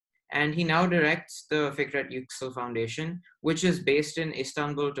and he now directs the Fikret Yüksel Foundation, which is based in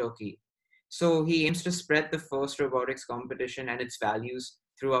Istanbul, Turkey. So he aims to spread the first robotics competition and its values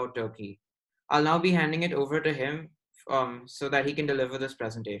throughout Turkey. I'll now be handing it over to him so that he can deliver this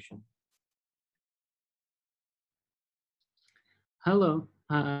presentation. Hello,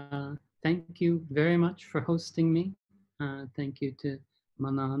 thank you very much for hosting me. Thank you to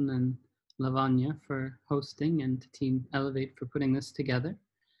Manan and Lavanya for hosting and to Team Elevate for putting this together.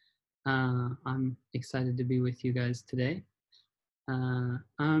 I'm excited to be with you guys today.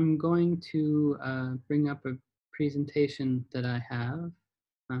 I'm going to bring up a presentation that I have.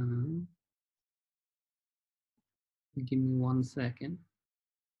 Give me 1 second.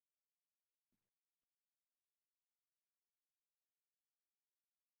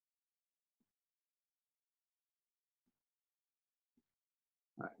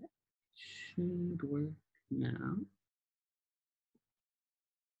 All right, should work now.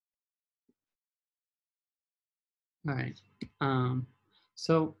 All right.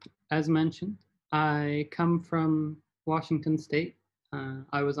 So as mentioned, I come from Washington State.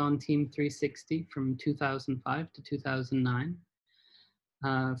 I was on Team 360 from 2005 to 2009.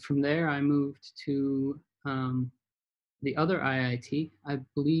 From there, I moved to the other IIT. I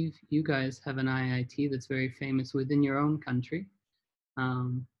believe you guys have an IIT that's very famous within your own country.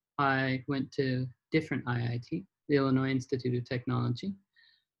 I went to different IIT, the Illinois Institute of Technology,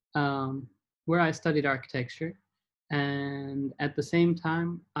 where I studied architecture. And at the same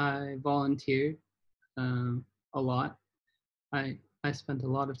time, I volunteered a lot. I spent a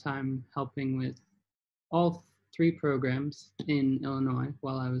lot of time helping with all 3 programs in Illinois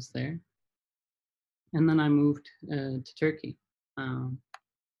while I was there. And then I moved to Turkey. A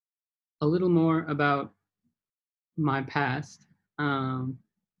little more about my past.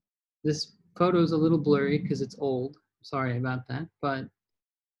 This photo is a little blurry because it's old. Sorry about that. But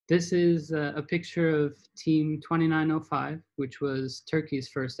this is a picture of Team 2905, which was Turkey's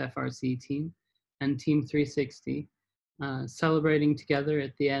first FRC team, and Team 360, celebrating together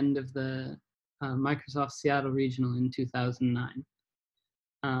at the end of the Microsoft Seattle Regional in 2009.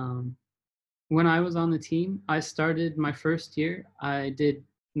 When I was on the team, I started my first year. I did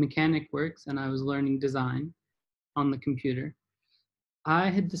mechanic works and I was learning design on the computer. I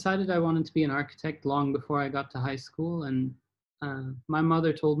had decided I wanted to be an architect long before I got to high school, and my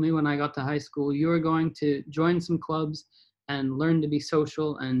mother told me when I got to high school, you're going to join some clubs and learn to be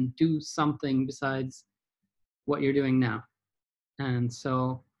social and do something besides what you're doing now. And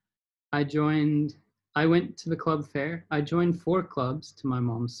so I went to the club fair. I joined 4 clubs to my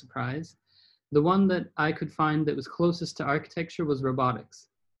mom's surprise. The one that I could find that was closest to architecture was robotics,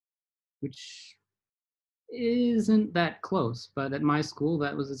 which isn't that close, but at my school,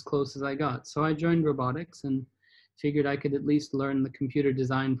 that was as close as I got. So I joined robotics and figured I could at least learn the computer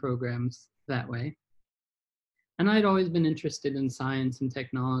design programs that way. And I'd always been interested in science and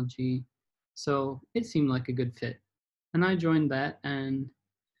technology, so it seemed like a good fit. And I joined that, and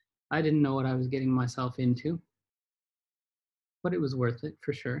I didn't know what I was getting myself into, but it was worth it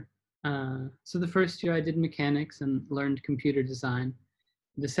for sure. So the first year I did mechanics and learned computer design.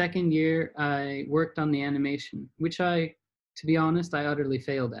 The second year I worked on the animation, which to be honest, I utterly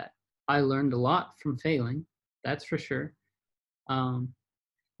failed at. I learned a lot from failing, that's for sure.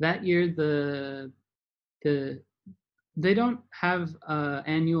 That year, they don't have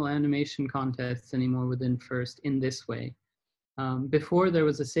annual animation contests anymore within FIRST in this way. Before, there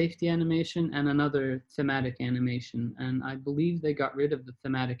was a safety animation and another thematic animation, and I believe they got rid of the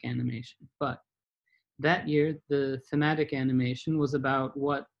thematic animation. But that year, the thematic animation was about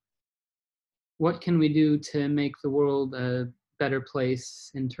what can we do to make the world a better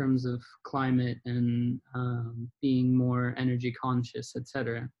place in terms of climate and being more energy conscious,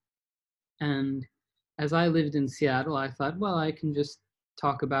 etc. And as I lived in Seattle, I thought, well, I can just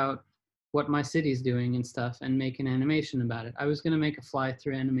talk about what my city's doing and stuff and make an animation about it. I was going to make a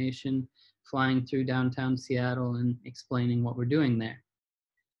fly-through animation flying through downtown Seattle and explaining what we're doing there.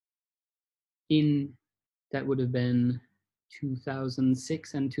 That would have been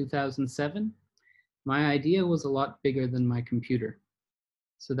 2006 and 2007. My idea was a lot bigger than my computer,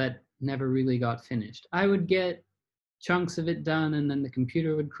 so that never really got finished. I would get chunks of it done and then the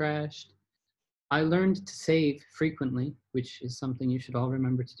computer would crash. I learned to save frequently, which is something you should all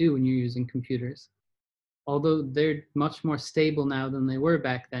remember to do when you're using computers. Although they're much more stable now than they were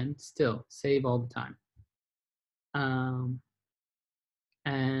back then, still save all the time.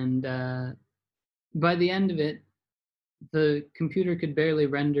 By the end of it, the computer could barely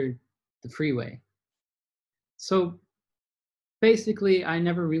render the freeway. So basically, I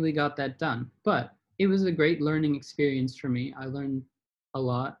never really got that done, but it was a great learning experience for me. I learned a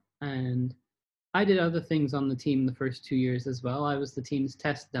lot. And I did other things on the team the first 2 years as well. I was the team's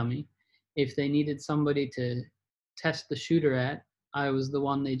test dummy. If they needed somebody to test the shooter at, I was the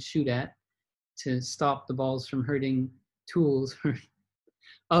one they'd shoot at to stop the balls from hurting tools or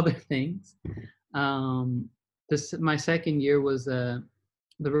other things. My second year was the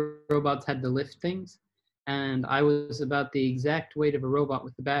robots had to lift things, and I was about the exact weight of a robot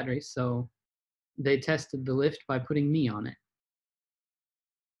with the battery, so they tested the lift by putting me on it.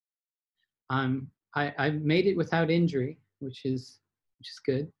 I made it without injury, which is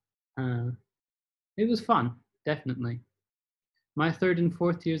good. Uh, it was fun, definitely. My third and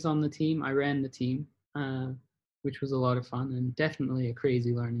fourth years on the team, I ran the team, uh, which was a lot of fun and definitely a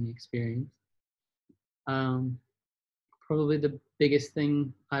crazy learning experience. Um, Probably the biggest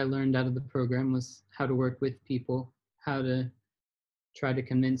thing I learned out of the program was how to work with people, how to try to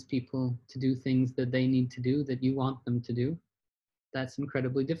convince people to do things that they need to do, that you want them to do. That's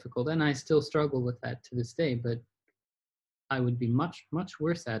incredibly difficult. And I still struggle with that to this day, but I would be much, much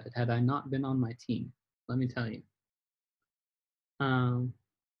worse at it had I not been on my team, let me tell you. Um,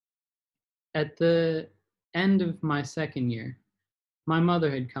 at the end of my second year, my mother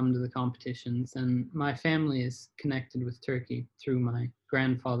had come to the competitions, and my family is connected with Turkey through my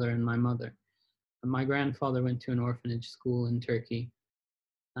grandfather and my mother. My grandfather went to an orphanage school in Turkey,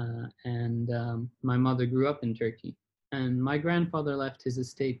 and my mother grew up in Turkey. And my grandfather left his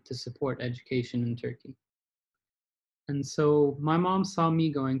estate to support education in Turkey. And so my mom saw me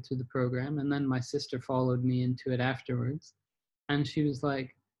going through the program, and then my sister followed me into it afterwards. And she was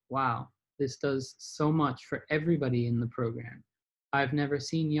like, wow, this does so much for everybody in the program. I've never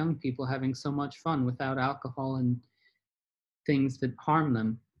seen young people having so much fun without alcohol and things that harm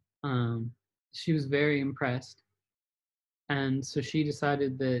them. She was very impressed. And so she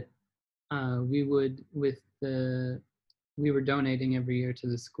decided that we would, we were donating every year to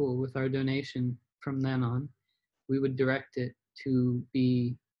the school. With our donation from then on, we would direct it to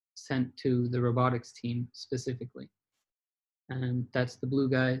be sent to the robotics team specifically. And that's the blue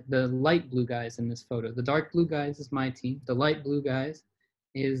guy, the light blue guys in this photo. The dark blue guys is my team. The light blue guys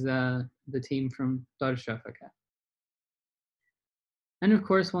is the team from Darüşşafaka. And of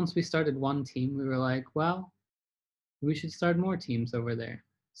course, once we started one team, we were like, well, we should start more teams over there.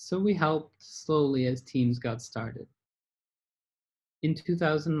 So we helped slowly as teams got started. In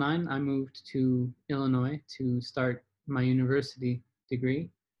 2009, I moved to Illinois to start my university degree,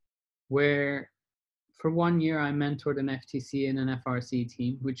 where for 1 year I mentored an FTC and an FRC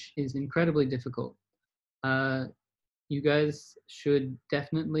team, which is incredibly difficult. You guys should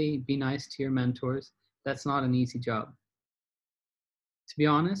definitely be nice to your mentors. That's not an easy job. To be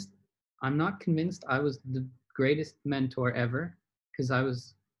honest, I'm not convinced I was the greatest mentor ever, because I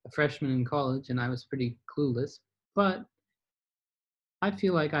was a freshman in college and I was pretty clueless, but I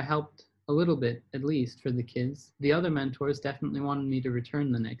feel like I helped a little bit, at least, for the kids. The other mentors definitely wanted me to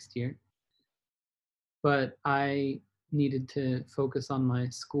return the next year, but I needed to focus on my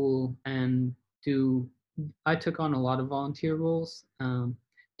school and I took on a lot of volunteer roles. Don't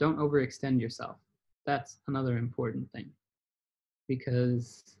overextend yourself. That's another important thing,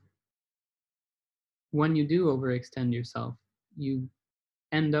 because when you do overextend yourself, you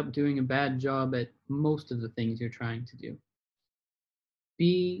end up doing a bad job at most of the things you're trying to do.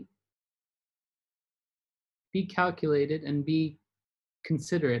 Be calculated and be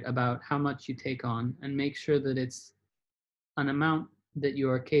considerate about how much you take on, and make sure that it's an amount that you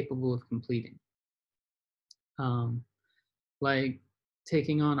are capable of completing. Like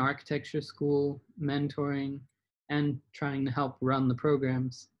taking on architecture school, mentoring, and trying to help run the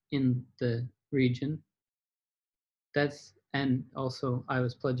programs in the region. And also I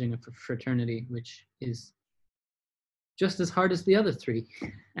was pledging a fraternity, which is just as hard as the other three.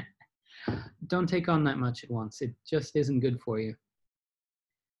 Don't take on that much at once. It just isn't good for you.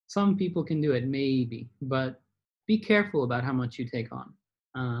 Some people can do it, maybe, but be careful about how much you take on,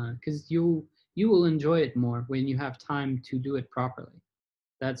 because you will enjoy it more when you have time to do it properly.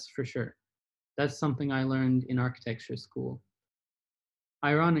 That's for sure. That's something I learned in architecture school.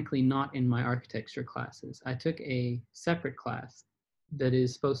 Ironically, not in my architecture classes. I took a separate class that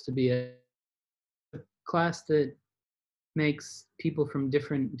is supposed to be a class that makes people from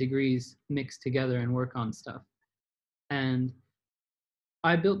different degrees mix together and work on stuff. And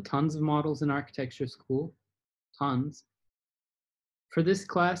I built tons of models in architecture school, tons. For this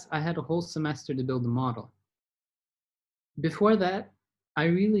class, I had a whole semester to build a model. Before that, I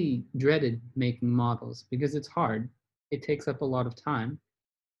really dreaded making models because it's hard. It takes up a lot of time.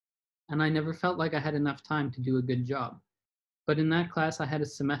 And I never felt like I had enough time to do a good job. But in that class, I had a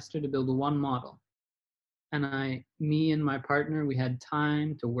semester to build one model. And me and my partner, we had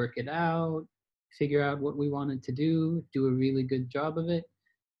time to work it out, figure out what we wanted to do a really good job of it.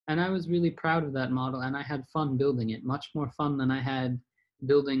 And I was really proud of that model, and I had fun building it, much more fun than I had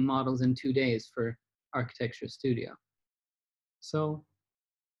building models in 2 days for Architecture Studio. So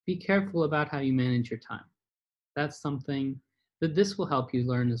be careful about how you manage your time. That's something that this will help you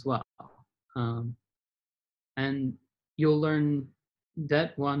learn as well. Um, and you'll learn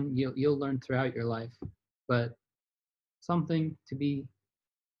that one, you'll learn throughout your life, but something to be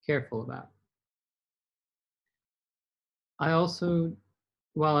careful about. I also,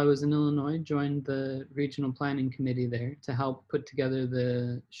 while I was in Illinois, joined the regional planning committee there to help put together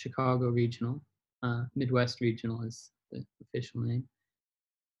the Chicago Regional. Midwest Regional is the official name.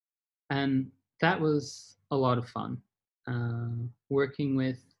 And that was a lot of fun. Working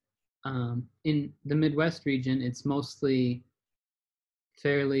with, in the Midwest region, it's mostly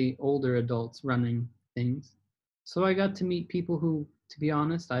fairly older adults running things. So I got to meet people who, to be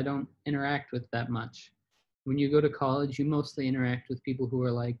honest, I don't interact with that much. When you go to college, you mostly interact with people who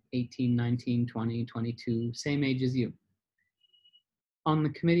are like 18, 19, 20, 22, same age as you. On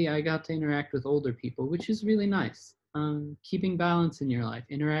the committee, I got to interact with older people, which is really nice. Keeping balance in your life,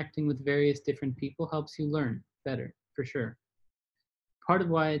 interacting with various different people helps you learn better, for sure. Part of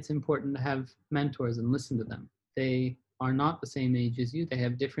why it's important to have mentors and listen to them. They are not the same age as you, they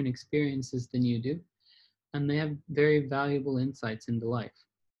have different experiences than you do, and they have very valuable insights into life.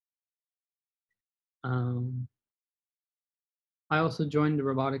 I also joined the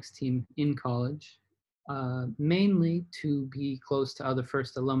robotics team in college, mainly to be close to other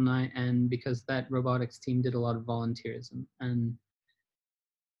FIRST alumni, and because that robotics team did a lot of volunteerism. And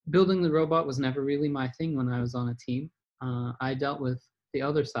building the robot was never really my thing when I was on a team. I dealt with the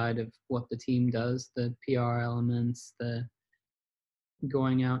other side of what the team does, the PR elements, the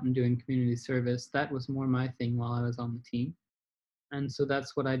going out and doing community service. That was more my thing while I was on the team. And so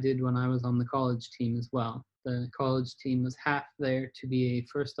that's what I did when I was on the college team as well. The college team was half there to be a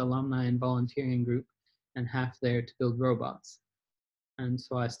FIRST alumni and volunteering group, and half there to build robots. And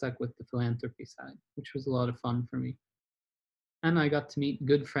so I stuck with the philanthropy side, which was a lot of fun for me. And I got to meet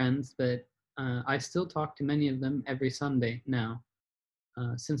good friends that I still talk to many of them every Sunday now.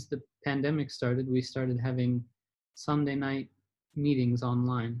 Since the pandemic started, we started having Sunday night meetings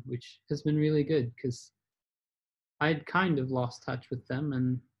online, which has been really good because I'd kind of lost touch with them,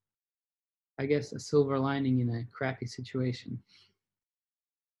 and I guess a silver lining in a crappy situation.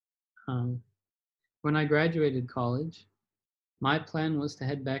 When I graduated college, my plan was to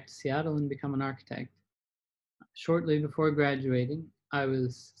head back to Seattle and become an architect. Shortly before graduating, I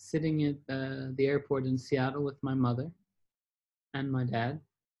was sitting at the airport in Seattle with my mother and my dad.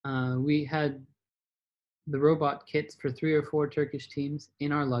 We had the robot kits for 3 or 4 Turkish teams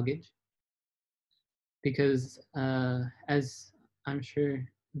in our luggage because, as I'm sure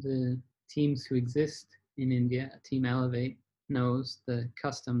the teams who exist in India, Team Elevate knows, the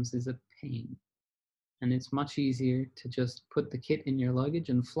customs is a pain. And it's much easier to just put the kit in your luggage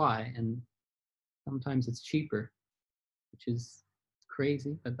and fly, and sometimes it's cheaper, which is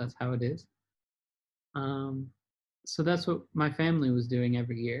crazy, but that's how it is. So that's what my family was doing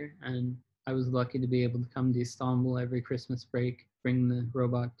every year, and I was lucky to be able to come to Istanbul every Christmas break, bring the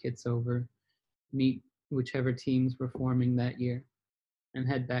robot kits over, meet whichever teams were forming that year, and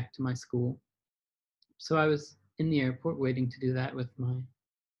head back to my school. So I was in the airport waiting to do that with my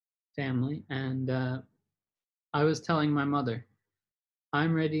family, and I was telling my mother,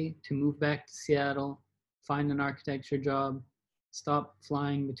 I'm ready to move back to Seattle, find an architecture job, stop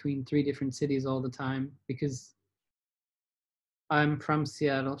flying between 3 different cities all the time, because I'm from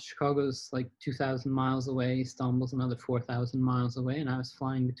Seattle. Chicago's like 2,000 miles away. Istanbul's another 4,000 miles away. And I was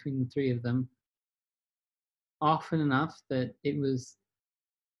flying between the 3 of them often enough that it was,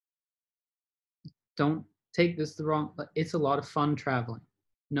 don't take this the wrong, but it's a lot of fun traveling.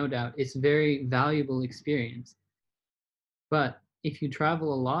 No doubt. It's a very valuable experience. But if you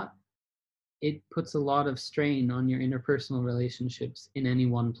travel a lot, it puts a lot of strain on your interpersonal relationships in any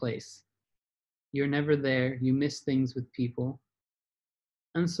one place. You're never there. You miss things with people.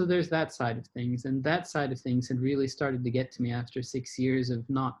 And so there's that side of things. And that side of things had really started to get to me after 6 years of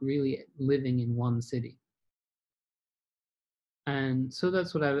not really living in one city. And so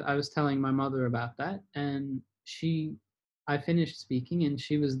that's what I was telling my mother about that. And I finished speaking, and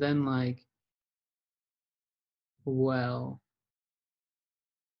she was then like, well,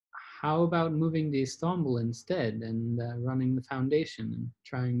 how about moving to Istanbul instead and running the foundation and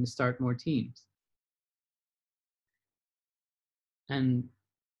trying to start more teams? And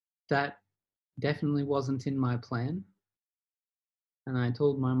that definitely wasn't in my plan. And I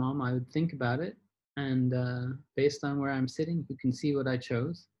told my mom I would think about it. And based on where I'm sitting, you can see what I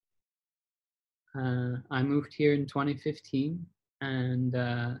chose. I moved here in 2015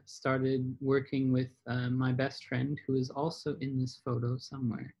 and started working with my best friend, who is also in this photo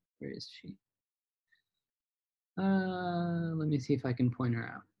somewhere. Where is she? Let me see if I can point her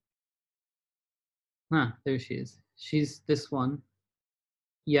out. Ah, there she is. She's this one,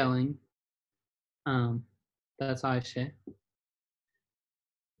 yelling. Um, that's Aisha.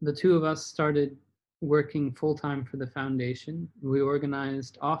 The two of us started working full time for the foundation. We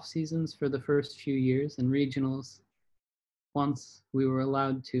organized off seasons for the first few years and regionals once we were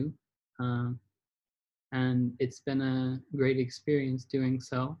allowed to. Um, and it's been a great experience doing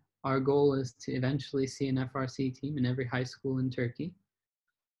so. Our goal is to eventually see an FRC team in every high school in Turkey.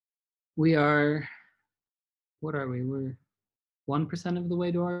 We are, what are we? We're 1% of the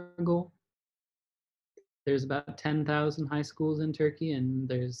way to our goal. There's about 10,000 high schools in Turkey, and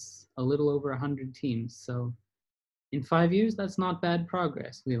there's a little over 100 teams. So in 5 years, that's not bad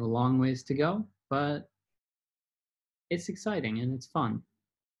progress. We have a long ways to go, but it's exciting and it's fun.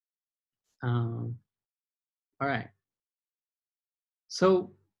 All right.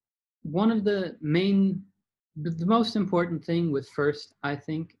 So one of the most important thing with FIRST, I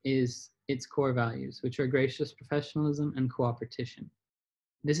think, is its core values, which are gracious professionalism and cooperation.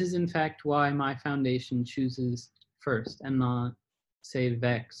 This is in fact why my foundation chooses FIRST and not, say,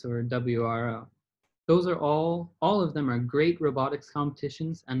 VEX or WRO. Those are all of them are great robotics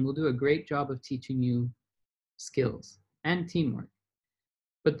competitions and will do a great job of teaching you skills and teamwork.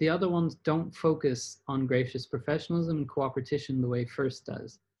 But the other ones don't focus on gracious professionalism and cooperation the way FIRST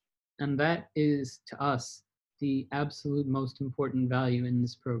does. And that is, to us, the absolute most important value in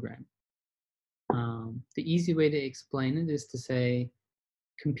this program. The easy way to explain it is to say,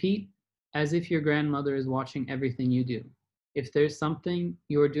 compete as if your grandmother is watching everything you do. If there's something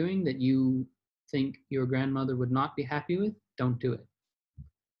you're doing that you think your grandmother would not be happy with, don't do it.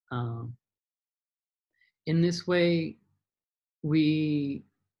 In this way, we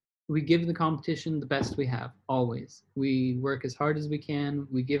give the competition the best we have, always. We work as hard as we can,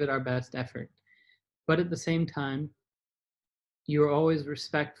 we give it our best effort. But at the same time, you're always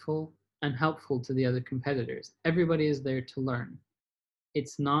respectful and helpful to the other competitors. Everybody is there to learn.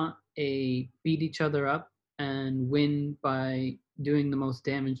 It's not a beat each other up and win by doing the most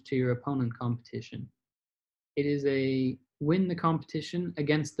damage to your opponent competition. It is a win the competition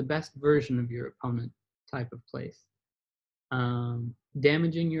against the best version of your opponent type of place.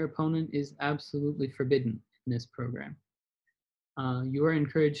 Damaging your opponent is absolutely forbidden in this program. You are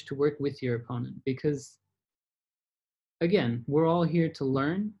encouraged to work with your opponent because, again, we're all here to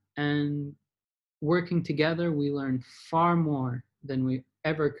learn, and working together, we learn far more than we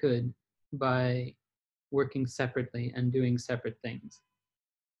ever could by working separately and doing separate things.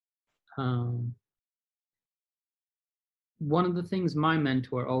 One of the things my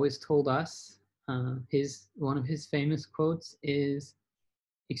mentor always told us, one of his famous quotes is,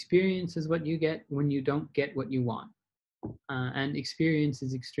 experience is what you get when you don't get what you want. And experience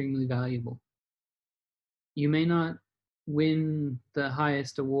is extremely valuable. You may not win the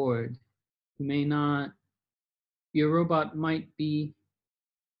highest award. Your robot might be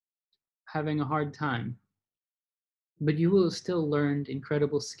having a hard time, but you will have still learned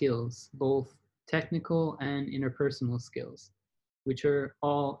incredible skills, both technical and interpersonal skills, which are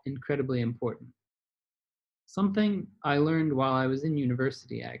all incredibly important. Something I learned while I was in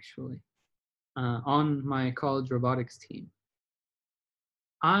university, actually, on my college robotics team.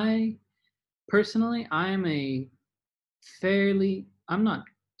 I am I'm not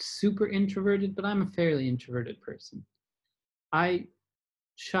super introverted, but I'm a fairly introverted person. I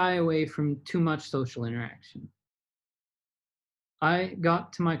shy away from too much social interaction. I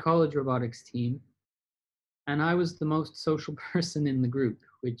got to my college robotics team, and I was the most social person in the group,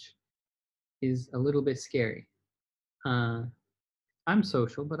 which is a little bit scary. I'm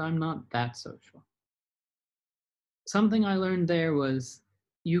social, but I'm not that social. Something I learned there was,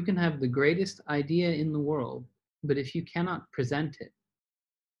 you can have the greatest idea in the world, but if you cannot present it,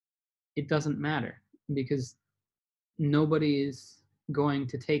 it doesn't matter, because nobody is going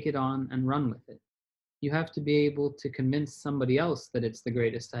to take it on and run with it. You have to be able to convince somebody else that it's the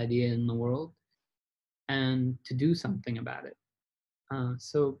greatest idea in the world and to do something about it.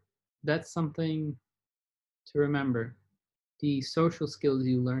 So that's something to remember. The social skills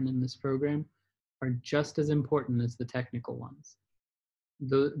you learn in this program are just as important as the technical ones.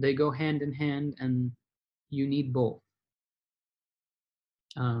 They go hand in hand, and you need both.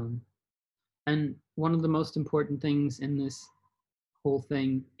 And one of the most important things in this whole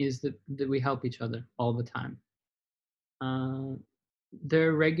thing is that we help each other all the time. there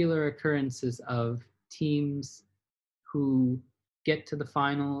are regular occurrences of teams who get to the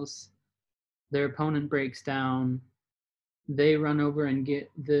finals, their opponent breaks down, they run over and get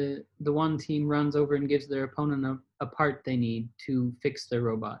the one team runs over and gives their opponent a part they need to fix their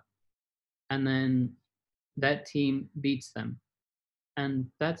robot, and then that team beats them, and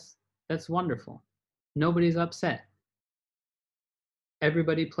that's wonderful. Nobody's upset.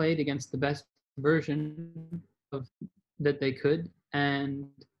 Everybody played against the best version of that they could, and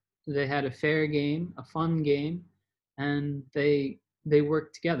they had a fair game, a fun game, and they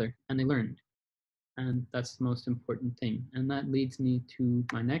worked together and they learned, and that's the most important thing. And that leads me to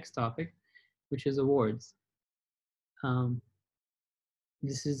my next topic, which is awards. Um,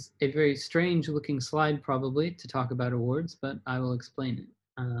 this is a very strange looking slide, probably, to talk about awards, but I will explain it.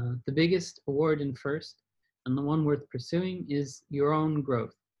 The biggest award in first, and the one worth pursuing, is your own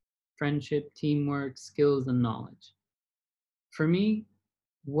growth, friendship, teamwork, skills, and knowledge. For me,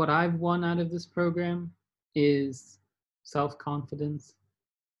 what I've won out of this program is self-confidence.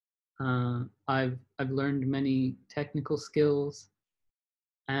 I've learned many technical skills,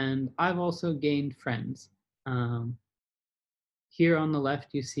 and I've also gained friends. Um, Here on the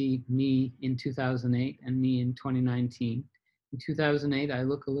left, you see me in 2008 and me in 2019. In 2008, I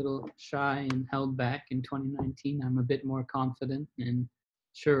look a little shy and held back. In 2019, I'm a bit more confident and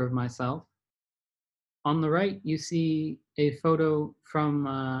sure of myself. On the right, you see a photo from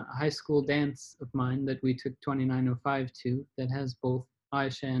a high school dance of mine that we took 2905 to that has both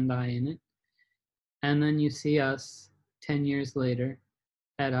Aisha and I in it. And then you see us 10 years later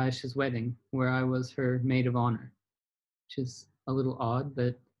at Aisha's wedding, where I was her maid of honor, which is a little odd,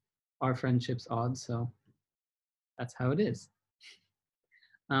 but our friendship's odd, so that's how it is.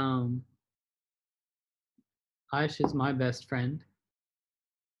 Um, Aisha's my best friend.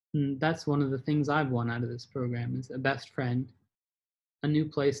 And that's one of the things I've won out of this program is a best friend, a new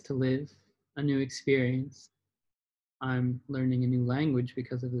place to live, a new experience. I'm learning a new language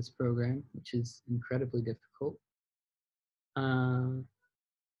because of this program, which is incredibly difficult. Uh,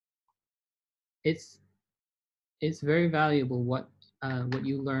 it's it's very valuable what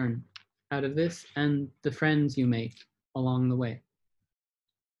you learn out of this and the friends you make along the way.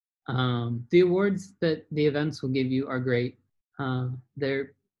 The awards that the events will give you are great.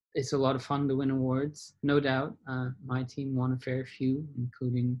 They're It's a lot of fun to win awards, no doubt. My team won a fair few,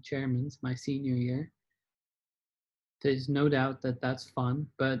 including chairman's my senior year. There's no doubt that that's fun,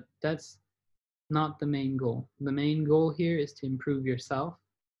 but that's not the main goal. The main goal here is to improve yourself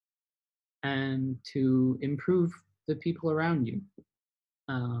and to improve the people around you.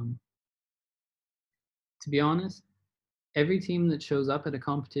 Um, to be honest, every team that shows up at a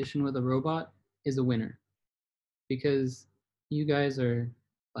competition with a robot is a winner because you guys are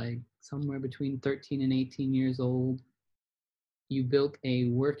like somewhere between 13 and 18 years old. You built a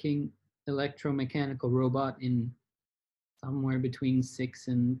working electromechanical robot in somewhere between 6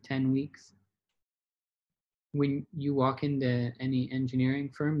 and 10 weeks. When you walk into any engineering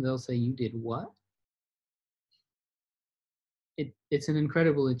firm, they'll say, "You did what?" It's an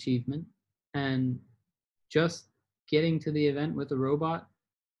incredible achievement. And just getting to the event with a robot,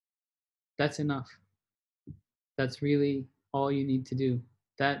 that's enough. That's really all you need to do.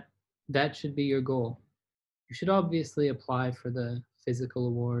 That that should be your goal. You should obviously apply for the physical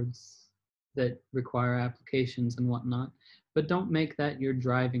awards that require applications and whatnot, but don't make that your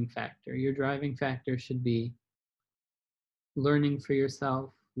driving factor. Your driving factor should be learning for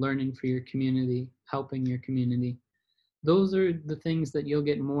yourself, learning for your community, helping your community. Those are the things that you'll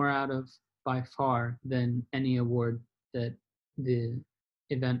get more out of by far than any award that the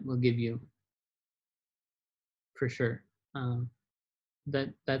event will give you, for sure. Um,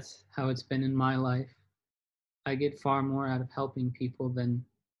 that's how it's been in my life. I get far more out of helping people than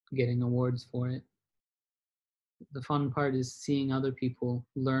getting awards for it. The fun part is seeing other people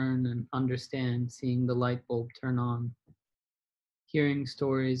learn and understand, seeing the light bulb turn on, hearing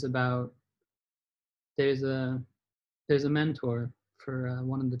stories about there's a there's a mentor for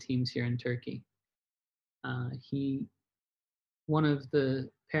one of the teams here in Turkey. He One of the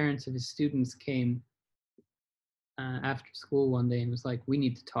parents of his students came after school one day and was like, "We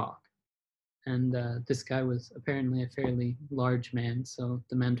need to talk." And this guy was apparently a fairly large man, so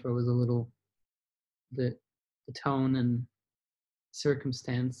the mentor was a little the the tone and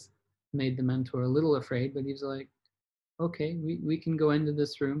circumstance made the mentor a little afraid, but he was like, "Okay, we can go into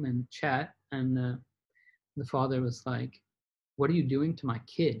this room and chat." And the father was like, "What are you doing to my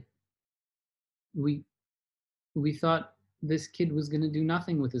kid? We we thought this kid was going to do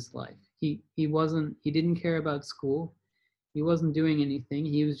nothing with his life. He didn't care about school. He wasn't doing anything.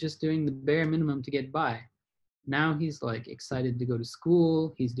 He was just doing the bare minimum to get by. Now he's like excited to go to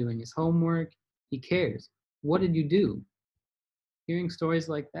school. He's doing his homework. He cares. What did you do? Hearing stories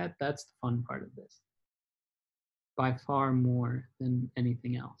like that, that's the fun part of this, by far more than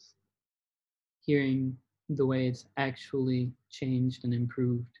anything else. Hearing the way it's actually changed and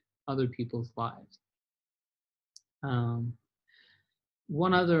improved other people's lives. Um,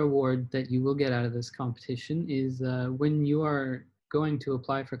 One other award that you will get out of this competition is when you are going to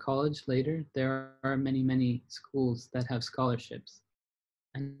apply for college later, there are many, many schools that have scholarships.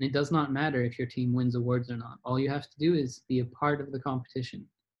 And it does not matter if your team wins awards or not. All you have to do is be a part of the competition.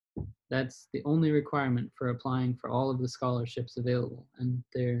 That's the only requirement for applying for all of the scholarships available. And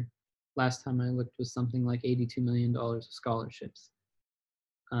there, last time I looked, was something like $82 million of scholarships.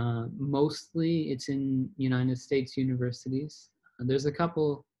 Mostly it's in United States universities. There's a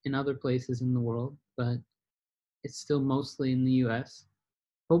couple in other places in the world, but it's still mostly in the US.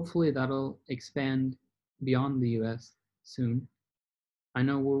 Hopefully that'll expand beyond the US soon. I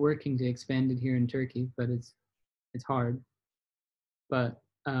know we're working to expand it here in Turkey, but it's hard. But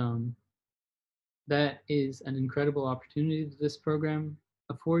that is an incredible opportunity that this program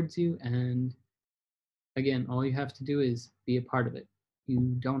affords you. And again, all you have to do is be a part of it. You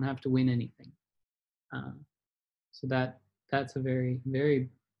don't have to win anything. Uh, so that's a very, very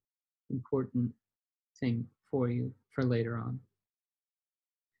important thing for you for later on.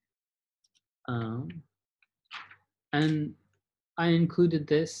 And I included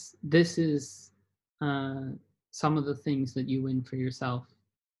this. This is some of the things that you win for yourself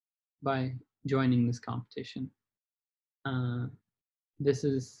by joining this competition. This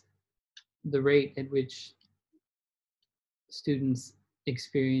is the rate at which students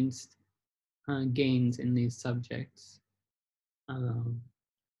experienced gains in these subjects.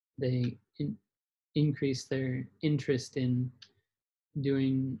 They increase their interest in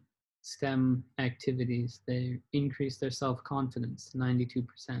doing STEM activities. They increase their self-confidence,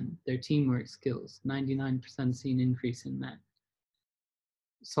 92%. Their teamwork skills, 99% seen increase in that.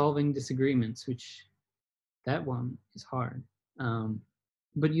 Solving disagreements, which that one is hard.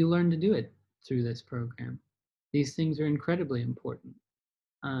 But you learn to do it through this program. These things are incredibly important.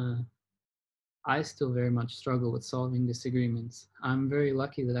 I still very much struggle with solving disagreements. I'm very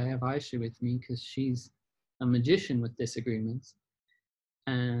lucky that I have Aisha with me because she's a magician with disagreements,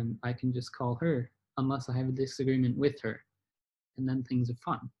 and I can just call her unless I have a disagreement with her, and then things are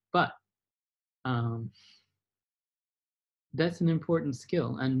fun. But that's an important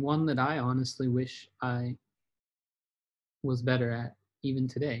skill, and one that I honestly wish I was better at even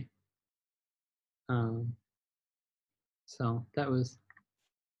today. So that was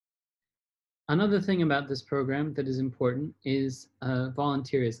another thing about this program that is important is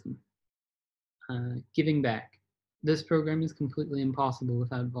volunteerism, giving back. This program is completely impossible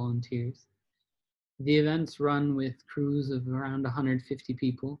without volunteers. The events run with crews of around 150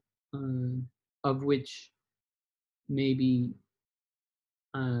 people, of which maybe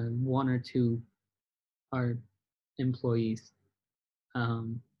one or two are employees.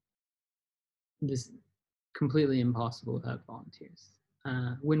 This is completely impossible without volunteers.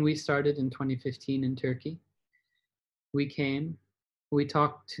 When we started in 2015 in Turkey, we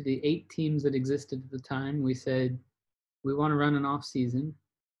talked to the 8 teams that existed at the time. We said, we want to run an off season.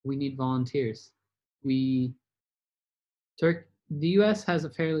 We need volunteers. The US has a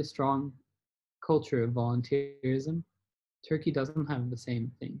fairly strong culture of volunteerism. Turkey doesn't have the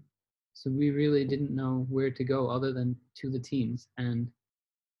same thing. So we really didn't know where to go other than to the teams. And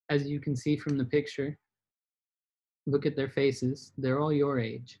as you can see from the picture, look at their faces. They're all your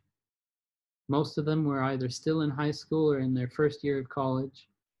age. Most of them were either still in high school or in their first year of college.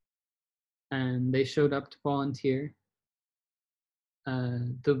 And they showed up to volunteer.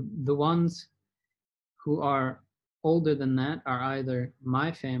 The ones who are older than that are either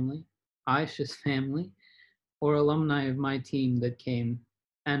my family, Aisha's family, or alumni of my team that came,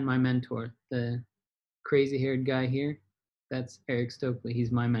 and my mentor, the crazy-haired guy here. That's Eric Stokely.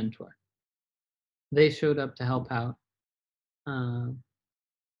 He's my mentor. They showed up to help out.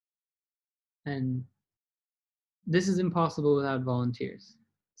 And this is impossible without volunteers.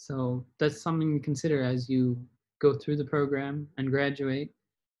 So that's something to consider as you go through the program and graduate.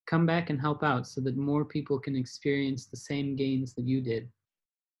 Come back and help out so that more people can experience the same gains that you did.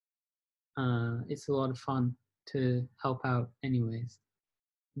 It's a lot of fun to help out anyways.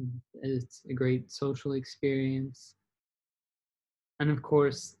 It's a great social experience. And of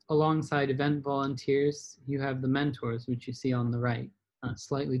course, alongside event volunteers, you have the mentors, which you see on the right, a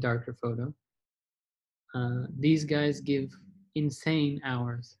slightly darker photo. These guys give insane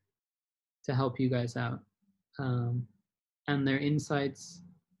hours to help you guys out. And their insights,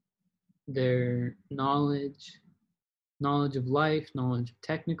 their knowledge, knowledge of life, knowledge of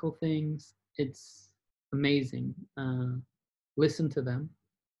technical things. It's amazing. Listen to them.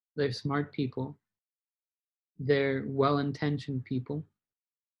 They're smart people. They're well-intentioned people.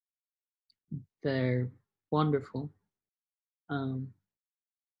 They're wonderful. Um,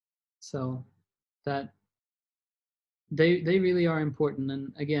 so that they really are important.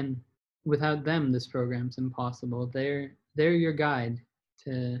 And again, without them, this program's impossible. They're your guide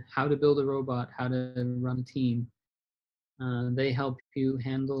to how to build a robot, how to run a team. They help you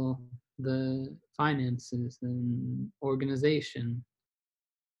handle the finances and organization.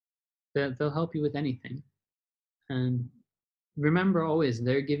 They'll help you with anything. And remember always,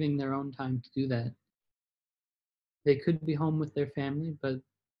 they're giving their own time to do that. They could be home with their family, but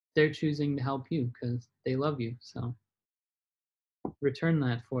they're choosing to help you because they love you. So return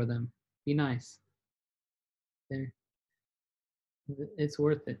that for them. Be nice. They're, it's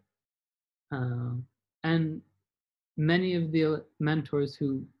worth it. And many of the mentors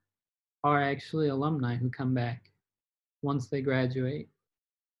who are actually alumni who come back once they graduate.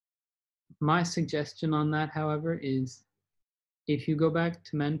 My suggestion on that, however, is if you go back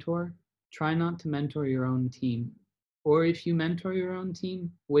to mentor, try not to mentor your own team. Or if you mentor your own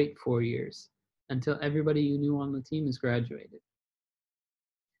team, wait 4 years until everybody you knew on the team is graduated.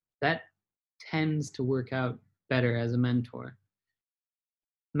 That tends to work out better as a mentor.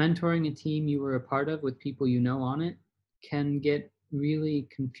 Mentoring a team you were a part of with people you know on it can get really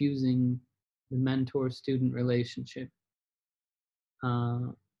confusing, the mentor-student relationship.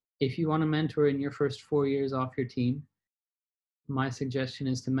 If you want to mentor in your first 4 years off your team, my suggestion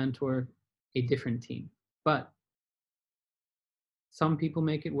is to mentor a different team. But some people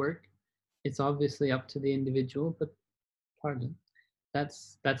make it work. It's obviously up to the individual, but pardon.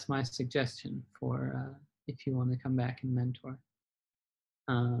 That's my suggestion for if you want to come back and mentor.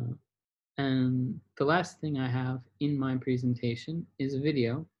 And the last thing I have in my presentation is a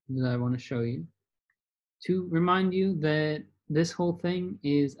video that I want to show you to remind you that this whole thing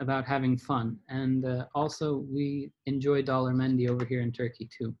is about having fun. And also, we enjoy Dollar Mendy over here in Turkey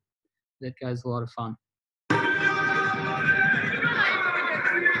too. That guy's a lot of fun.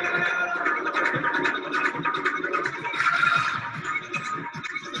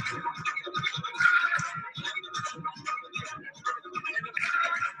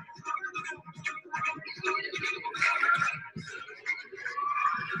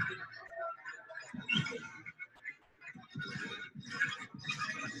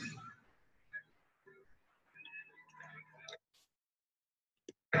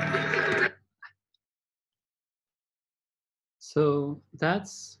 So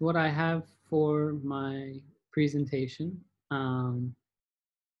that's what I have for my presentation. I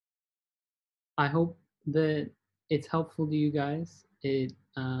hope that it's helpful to you guys. It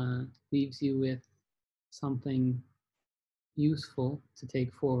leaves you with something useful to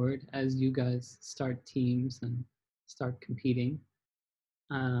take forward as you guys start teams and start competing.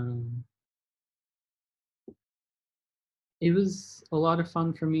 It was a lot of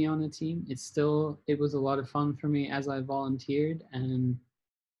fun for me on a team. It was a lot of fun for me as I volunteered, and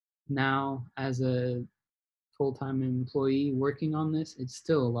now as a full-time employee working on this, it's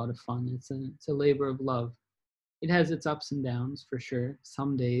still a lot of fun. It's a labor of love. It has its ups and downs for sure.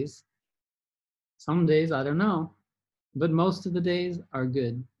 Some days I don't know, but most of the days are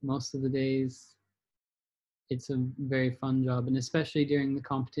good. Most of the days it's a very fun job, and especially during the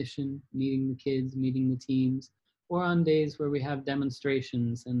competition, meeting the kids, meeting the teams, or on days where we have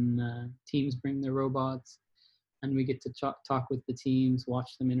demonstrations and teams bring their robots and we get to talk with the teams,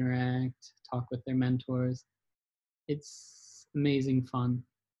 watch them interact, talk with their mentors. It's amazing fun.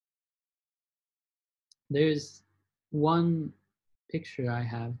 There's one picture I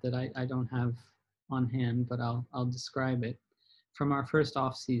have that I don't have on hand, but I'll describe it from our first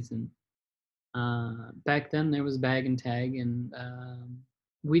off season. Back then there was bag and tag, and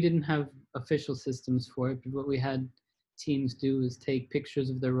we didn't have official systems for it, but what we had teams do is take pictures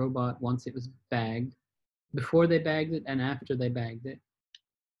of their robot once it was bagged, before they bagged it and after they bagged it,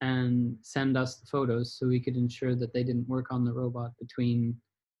 and send us the photos so we could ensure that they didn't work on the robot between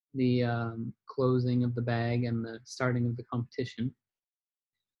the closing of the bag and the starting of the competition.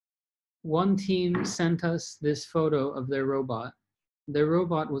 One team sent us this photo of their robot. Their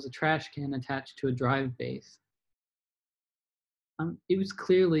robot was a trash can attached to a drive base. It was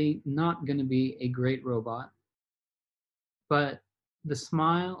clearly not going to be a great robot, but the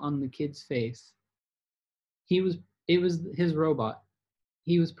smile on the kid's face, it was his robot.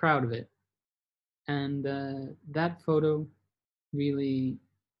 He was proud of it. And that photo really,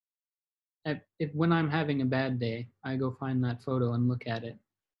 when I'm having a bad day, I go find that photo and look at it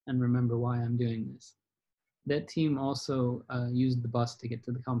and remember why I'm doing this. That team also used the bus to get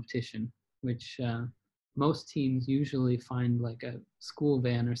to the competition, which most teams usually find like a school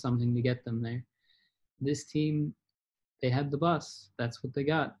van or something to get them there. This team, they had the bus. That's what they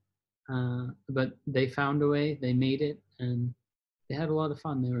got. But they found a way. They made it, and they had a lot of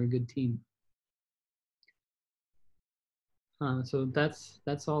fun. They were a good team. So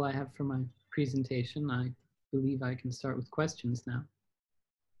that's all I have for my presentation. I believe I can start with questions now.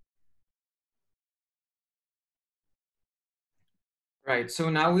 Right, so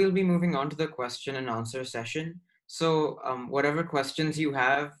now we'll be moving on to the question and answer session. So whatever questions you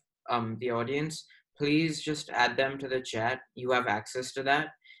have, the audience, please just add them to the chat. You have access to that.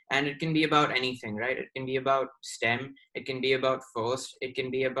 And it can be about anything, right? It can be about STEM. It can be about FIRST. It can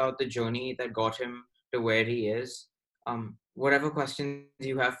be about the journey that got him to where he is. Whatever questions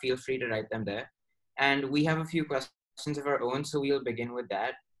you have, feel free to write them there. And we have a few questions of our own, so we'll begin with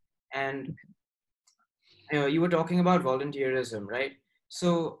that. And you were talking about volunteerism, right?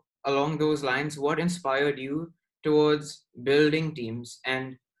 So, along those lines, what inspired you towards building teams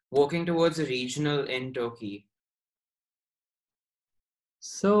and working towards a regional in Turkey?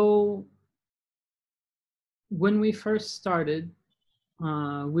 So when we first started,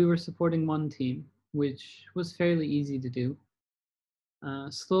 we were supporting one team, which was fairly easy to do.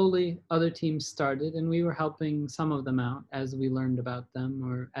 Slowly, other teams started, and we were helping some of them out as we learned about them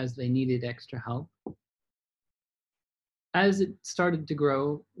or as they needed extra help. As it started to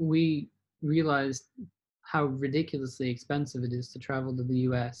grow, we realized how ridiculously expensive it is to travel to the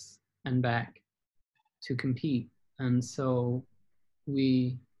US and back to compete. And so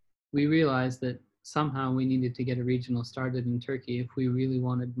we realized that somehow we needed to get a regional started in Turkey if we really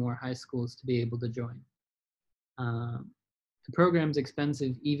wanted more high schools to be able to join. The program's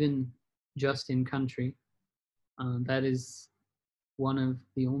expensive even just in country. That is one of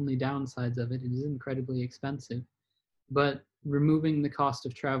the only downsides of it. It is incredibly expensive. But removing the cost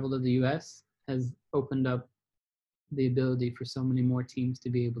of travel to the US has opened up the ability for so many more teams to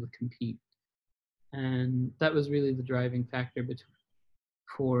be able to compete. And that was really the driving factor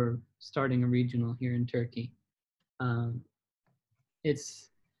for starting a regional here in Turkey. Um, it's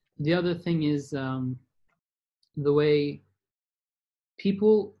the other thing is the way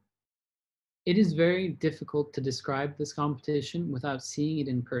people. It is very difficult to describe this competition without seeing it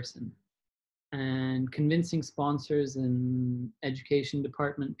in person. And convincing sponsors and education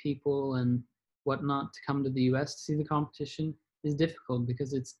department people and whatnot to come to the US to see the competition is difficult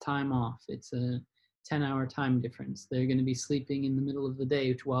because it's time off. It's a 10-hour time difference. They're going to be sleeping in the middle of the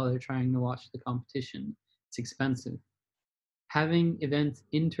day while they're trying to watch the competition. It's expensive. Having events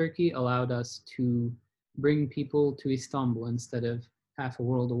in Turkey allowed us to bring people to Istanbul instead of half a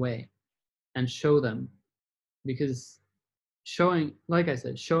world away and show them, because showing, like I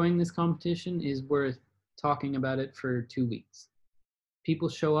said, showing this competition is worth talking about it for 2 weeks. People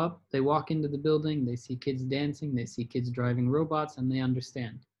show up, they walk into the building, they see kids dancing, they see kids driving robots, and they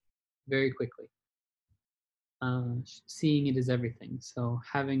understand very quickly. Seeing it is everything. So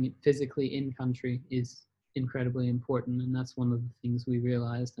having it physically in country is incredibly important, and that's one of the things we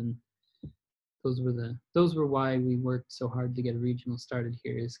realized. And those were why we worked so hard to get a regional started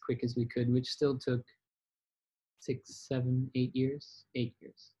here as quick as we could, which still took 6, 7, 8 years. 8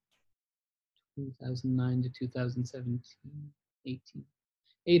 years. 2009 to 2017, 18,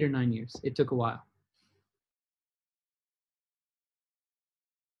 8 or 9 years. It took a while.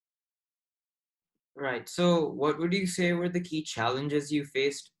 Right. So, what would you say were the key challenges you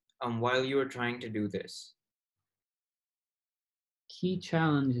faced while you were trying to do this? Key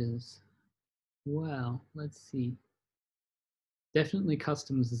challenges. Well, let's see. Definitely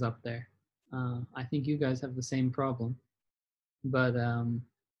customs is up there. I think you guys have the same problem, but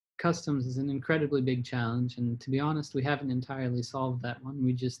customs is an incredibly big challenge, and to be honest, we haven't entirely solved that one.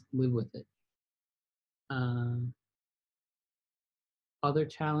 We just live with it. Other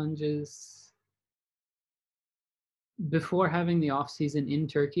challenges, before having the off season in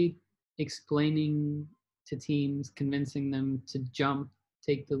Turkey, explaining to teams, convincing them to jump,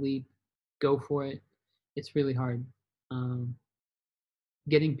 take the leap, go for it, it's really hard.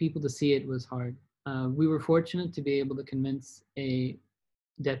 Getting people to see it was hard. We were fortunate to be able to convince a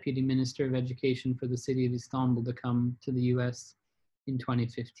deputy minister of education for the city of Istanbul to come to the US in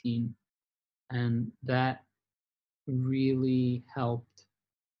 2015. And that really helped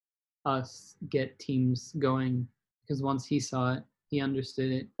us get teams going, because once he saw it, he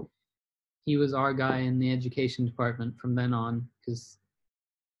understood it. He was our guy in the education department from then on because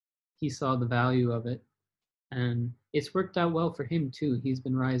he saw the value of it. And it's worked out well for him too. He's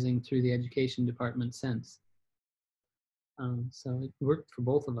been rising through the education department since. So it worked for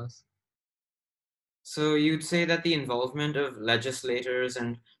both of us. So you'd say that the involvement of legislators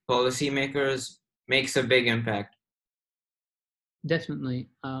and policymakers makes a big impact. Definitely,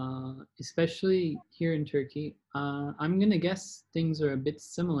 especially here in Turkey. I'm gonna guess things are a bit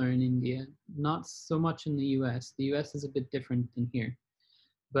similar in India, not so much in the US. The US is a bit different than here.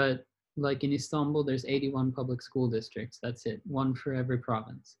 But like in Istanbul, there's 81 public school districts. That's it, one for every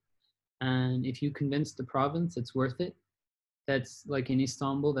province. And if you convince the province it's worth it, that's like in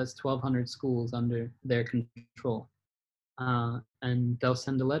Istanbul, that's 1,200 schools under their control. And they'll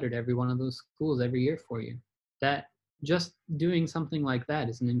send a letter to every one of those schools every year for you. That just doing something like that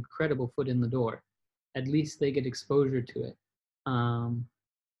is an incredible foot in the door. At least they get exposure to it. Um,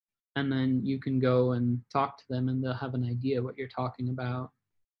 and then you can go and talk to them and they'll have an idea what you're talking about.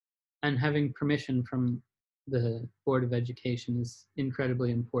 And having permission from the Board of Education is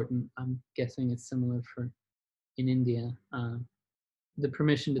incredibly important. I'm guessing it's similar for in India. The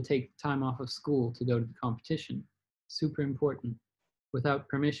permission to take time off of school to go to the competition, super important. Without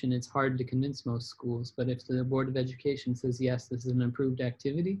permission, it's hard to convince most schools, but if the Board of Education says, yes, this is an approved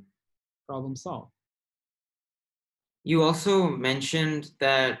activity, problem solved. You also mentioned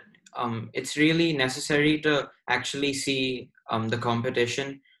that it's really necessary to actually see the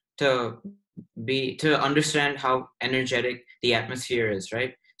competition to to understand how energetic the atmosphere is,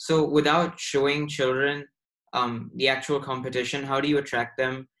 right? So without showing children the actual competition, how do you attract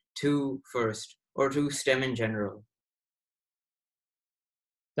them to FIRST or to STEM in general?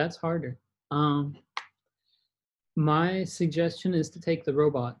 That's harder. Um, my suggestion is to take the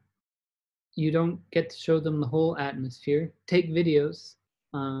robot. You don't get to show them the whole atmosphere. Take videos.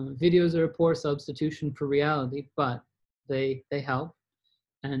 Videos are a poor substitution for reality, but they help.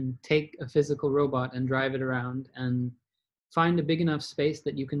 And take a physical robot and drive it around and find a big enough space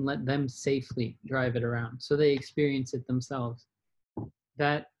that you can let them safely drive it around so they experience it themselves.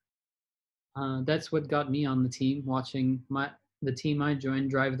 That that's what got me on the team, watching the team I joined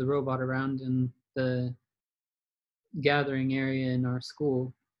drive the robot around in the gathering area in our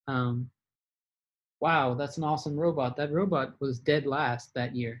school. Um, wow, that's an awesome robot. That robot was dead last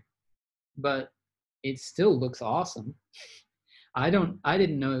that year, but it still looks awesome. I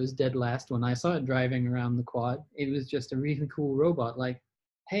didn't know it was dead last when I saw it driving around the quad. It was just a really cool robot. Like,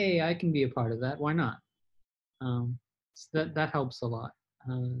 hey, I can be a part of that. Why not? So that helps a lot.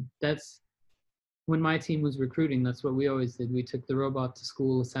 That's when my team was recruiting. That's what we always did. We took the robot to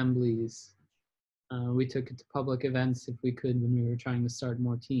school assemblies. We took it to public events if we could when we were trying to start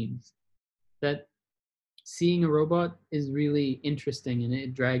more teams. That seeing a robot is really interesting and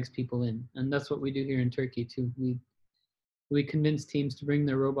it drags people in, and that's what we do here in Turkey too. We convince teams to bring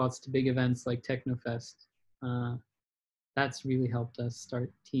their robots to big events like Technofest. Uh, that's really helped us start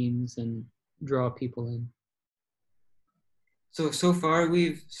teams and draw people in. So far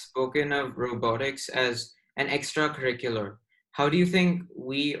we've spoken of robotics as an extracurricular. How do you think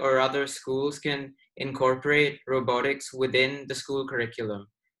we or other schools can incorporate robotics within the school curriculum?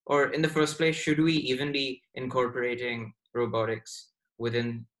 Or in the first place, should we even be incorporating robotics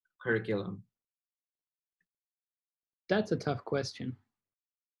within curriculum? That's a tough question.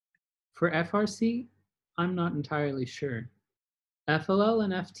 For FRC, I'm not entirely sure. FLL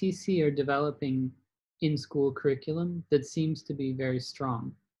and FTC are developing in-school curriculum that seems to be very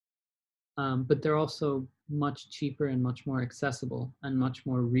strong. But they're also much cheaper and much more accessible and much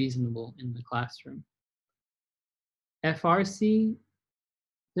more reasonable in the classroom. FRC,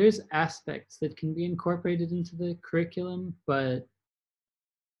 there's aspects that can be incorporated into the curriculum, but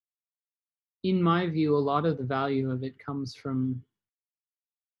in my view, a lot of the value of it comes from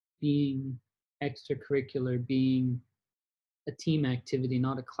being extracurricular, being a team activity,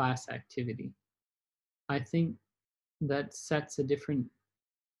 not a class activity. I think that sets a different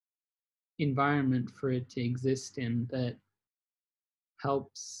environment for it to exist in that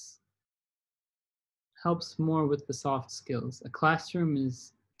helps helps more with the soft skills. A classroom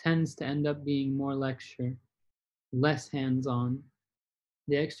tends to end up being more lecture, less hands-on.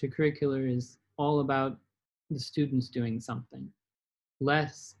 The extracurricular is all about the students doing something,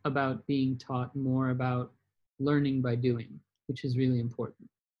 less about being taught, more about learning by doing, which is really important.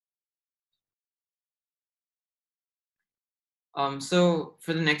 So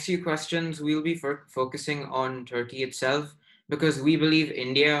for the next few questions, we'll be focusing on Turkey itself because we believe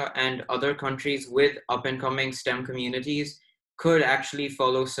India and other countries with up and coming STEM communities could actually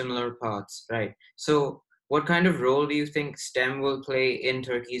follow similar paths, right? So what kind of role do you think STEM will play in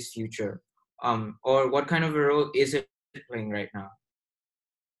Turkey's future? Or what kind of a role is it playing right now?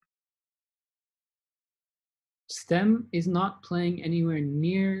 STEM is not playing anywhere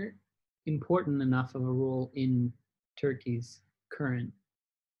near important enough of a role in Turkey's current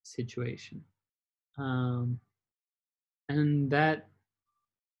situation. And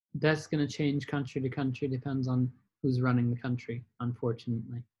that's going to change country to country, depends on who's running the country,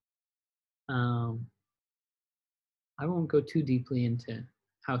 unfortunately. I won't go too deeply into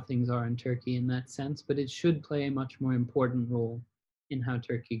how things are in Turkey in that sense, but it should play a much more important role in how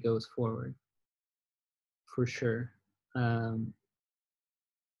Turkey goes forward, for sure. And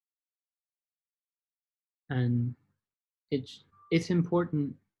it's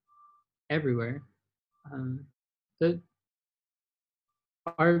important everywhere. The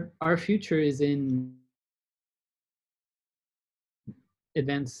our future is in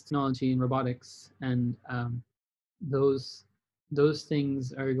advanced technology and robotics, and those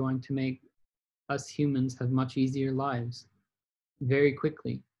things are going to make us humans have much easier lives very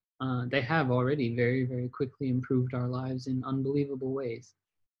quickly. They have already very, very quickly improved our lives in unbelievable ways.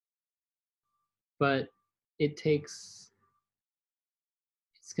 But it's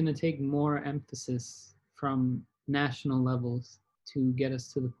going to take more emphasis from national levels to get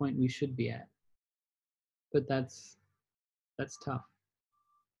us to the point we should be at. But that's tough.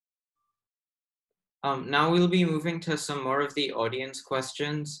 Now we'll be moving to some more of the audience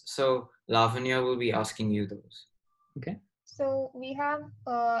questions. So Lavanya will be asking you those. Okay. So we have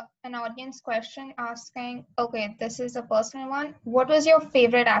an audience question asking, okay, this is a personal one. What was your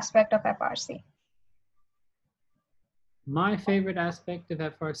favorite aspect of FRC? My favorite aspect of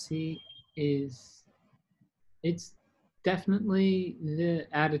FRC is it's definitely the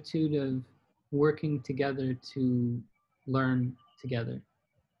attitude of working together to learn together.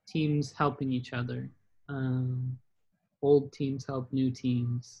 Teams helping each other. Old teams help new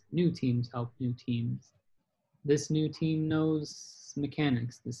teams. New teams help new teams. This new team knows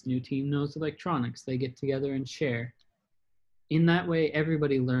mechanics. This new team knows electronics. They get together and share. In that way,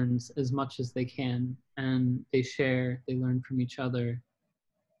 everybody learns as much as they can, and they share, they learn from each other.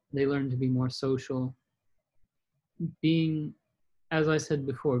 They learn to be more social. Being, as I said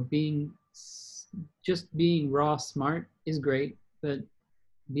before, just being raw smart is great, but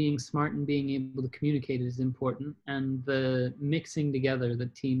being smart and being able to communicate is important. And the mixing together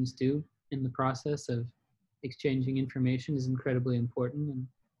that teams do in the process of exchanging information is incredibly important. And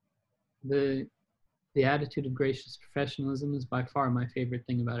the attitude of gracious professionalism is by far my favorite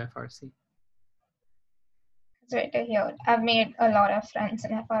thing about FRC. It's great to hear. I've made a lot of friends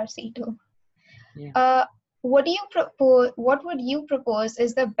in FRC too. Yeah. What would you propose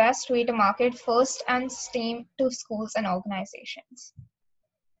is the best way to market first and STEAM to schools and organizations?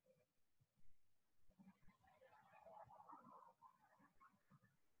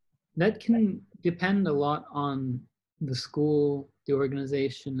 That can depend a lot on the school, the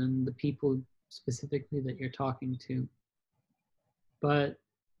organization, and the people specifically that you're talking to. But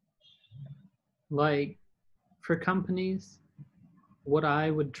like for companies, what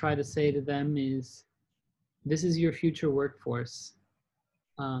I would try to say to them is, this is your future workforce.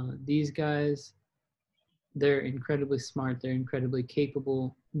 These guys, they're incredibly smart, they're incredibly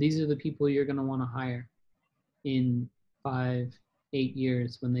capable. These are the people you're going to want to hire in 5-8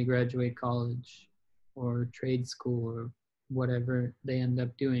 years when they graduate college or trade school or whatever they end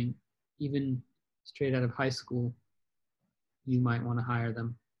up doing. Even straight out of high school, you might want to hire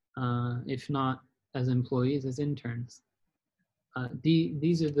them. If not as employees, as interns.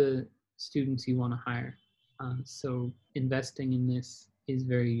 These are the students you want to hire. So investing in this is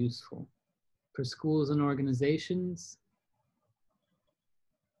very useful. For schools and organizations,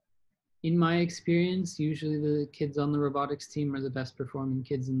 in my experience, usually the kids on the robotics team are the best performing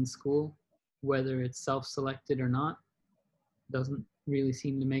kids in the school, whether it's self-selected or not. Doesn't really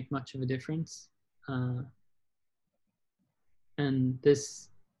seem to make much of a difference. And this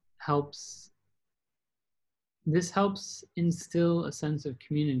helps instill a sense of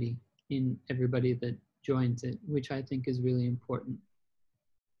community in everybody that joins it, which I think is really important.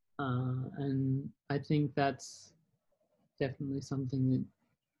 And I think that's definitely something that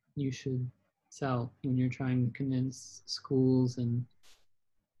you should sell when you're trying to convince schools and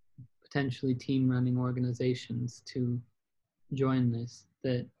potentially team running organizations to join this.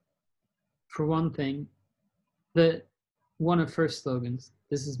 That, for one thing, that one of first slogans,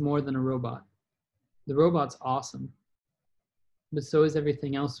 this is more than a robot. The robot's awesome, but so is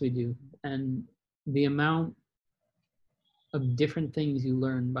everything else we do. And the amount of different things you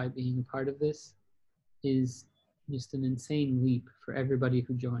learn by being a part of this is just an insane leap for everybody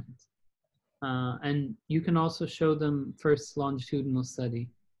who joins. And you can also show them first longitudinal study.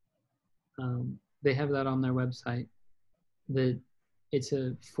 They have that on their website. It's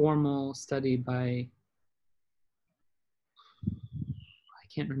a formal study by, I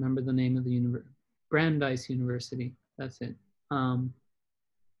can't remember the name of the university, Brandeis University, that's it. And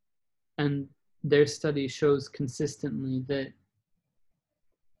their study shows consistently that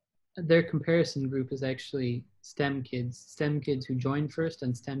their comparison group is actually STEM kids who joined first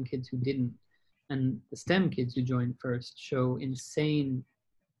and STEM kids who didn't. And the STEM kids who joined first show insane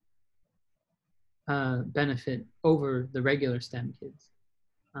benefit over the regular STEM kids.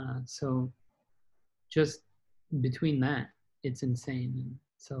 So just between that, it's insane. And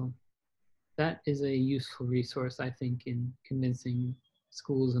so that is a useful resource, I think, in convincing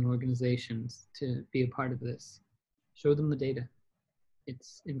schools and organizations to be a part of this. Show them the data.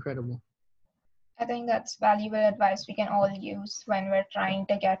 It's incredible. I think that's valuable advice we can all use when we're trying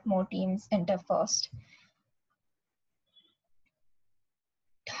to get more teams into FIRST.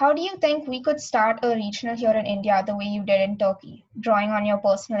 How do you think we could start a regional here in India the way you did in Turkey, drawing on your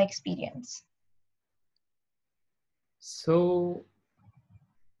personal experience? So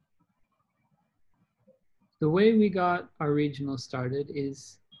the way we got our regional started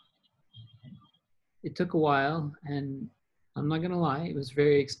is it took a while, and I'm not gonna lie, it was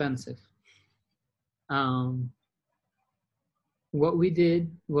very expensive. What we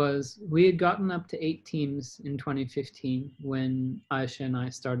did was we had gotten up to 8 teams in 2015 when Aisha and I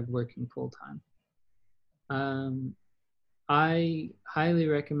started working full-time. I highly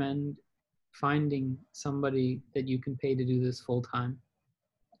recommend finding somebody that you can pay to do this full-time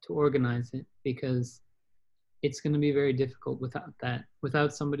to organize it, because it's going to be very difficult without that.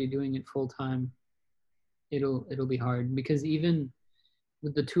 Without somebody doing it full-time, it'll be hard, because even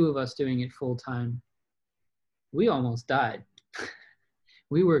with the 2 of us doing it full-time, we almost died.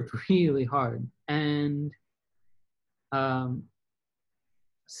 We worked really hard and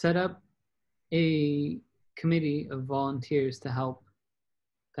set up a committee of volunteers to help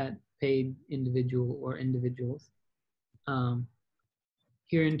that paid individual or individuals.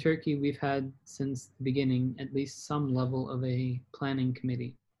 Here in Turkey, we've had since the beginning at least some level of a planning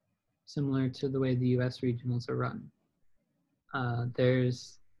committee, similar to the way the US regionals are run.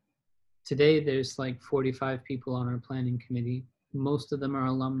 Today there's like 45 people on our planning committee. Most of them are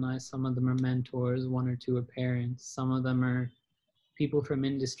alumni, some of them are mentors, 1 or 2 are parents, some of them are people from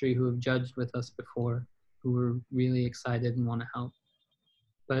industry who have judged with us before, who are really excited and want to help.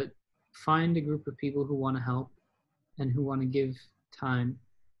 But find a group of people who want to help and who want to give time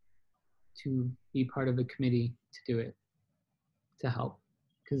to be part of a committee to do it, to help.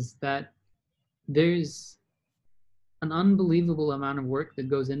 Because there's an unbelievable amount of work that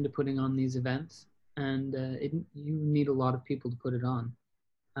goes into putting on these events, and you need a lot of people to put it on.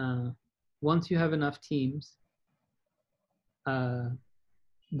 Once you have enough teams, the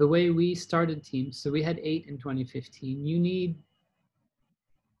way we started teams, so we had 8 in 2015,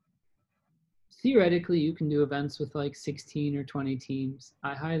 theoretically, you can do events with like 16 or 20 teams.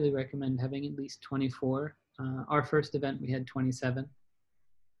 I highly recommend having at least 24. Our first event, we had 27.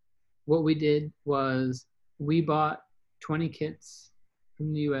 What we did was we bought 20 kits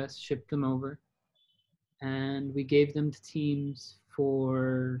from the US, shipped them over, and we gave them to teams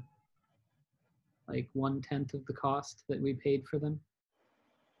for like 1/10 of the cost that we paid for them.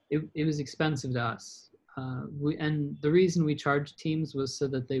 It was expensive to us. And the reason we charged teams was so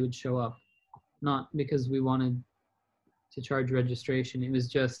that they would show up, not because we wanted to charge registration. It was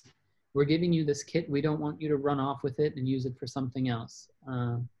just, we're giving you this kit. We don't want you to run off with it and use it for something else.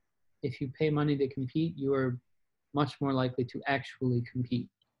 If you pay money to compete, you are much more likely to actually compete,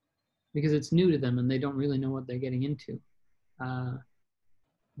 because it's new to them and they don't really know what they're getting into.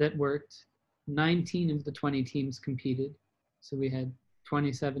 That worked. 19 of the 20 teams competed. So we had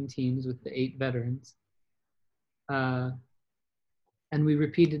 27 teams with the 8 veterans. And we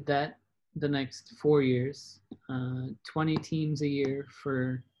repeated that the next 4 years, 20 teams a year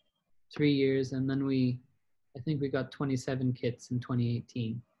for 3 years. And then I think we got 27 kits in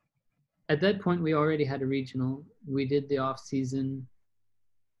 2018. At that point, we already had a regional. We did the off season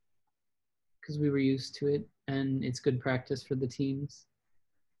because we were used to it, and it's good practice for the teams.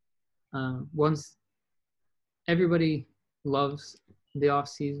 Once everybody loves the off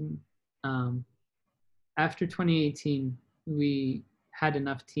season, after 2018, we had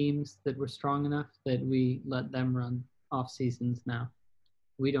enough teams that were strong enough that we let them run off seasons now.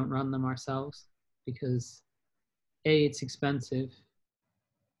 We don't run them ourselves because A, it's expensive.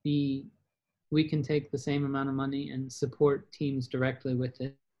 B, we can take the same amount of money and support teams directly with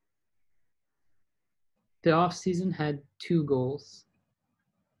it. The off season had 2 goals.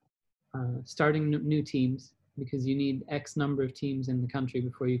 Starting new teams, because you need X number of teams in the country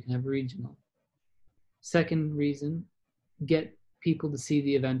before you can have a regional. Second reason, get people to see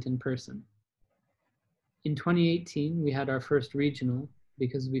the event in person. In 2018, we had our first regional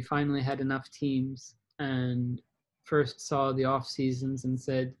because we finally had enough teams and first saw the off seasons and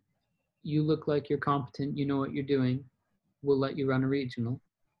said, you look like you're competent, you know what you're doing, we'll let you run a regional.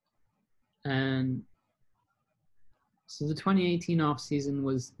 And so the 2018 off season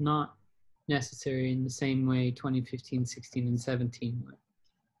was not necessary in the same way 2015, 16, and 17 were.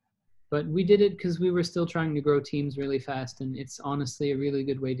 But we did it because we were still trying to grow teams really fast, and it's honestly a really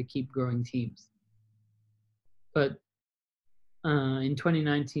good way to keep growing teams. But in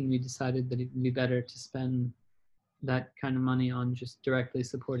 2019, we decided that it would be better to spend that kind of money on just directly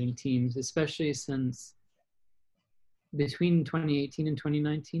supporting teams, especially since between 2018 and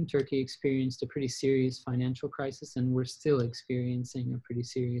 2019, Turkey experienced a pretty serious financial crisis, and we're still experiencing a pretty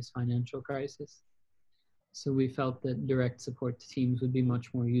serious financial crisis. So we felt that direct support to teams would be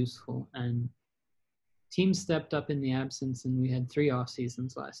much more useful, and teams stepped up in the absence, and we had 3 off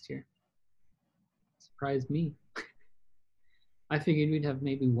seasons last year. Surprised me. I figured we'd have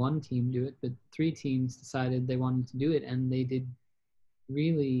maybe 1 team do it, but 3 teams decided they wanted to do it, and they did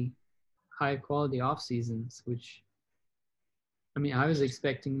really high quality off seasons, which, I mean, I was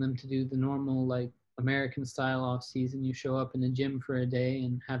expecting them to do the normal, like, American style off season. You show up in a gym for a day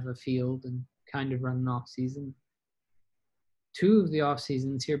and have a field and kind of run an off season. 2 of the off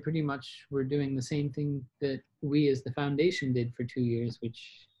seasons here pretty much were doing the same thing that we as the foundation did for 2 years,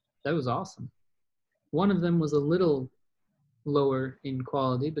 which that was awesome. One of them was a little lower in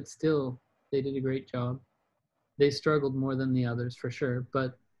quality, but still they did a great job. They struggled more than the others for sure,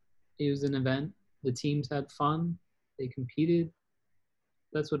 but it was an event. The teams had fun. They competed.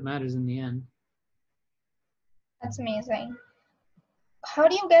 That's what matters in the end. That's amazing. How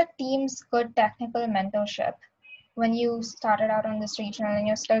do you get teams good technical mentorship when you started out on this regional and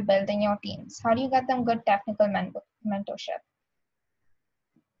you're still building your teams? How do you get them good technical mentorship?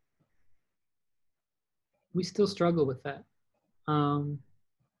 We still struggle with that.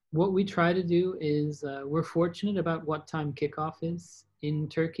 What we try to do is we're fortunate about what time kickoff is. In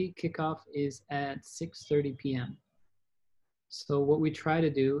Turkey, kickoff is at 6:30 p.m. So what we try to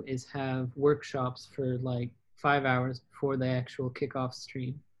do is have workshops for like 5 hours before the actual kickoff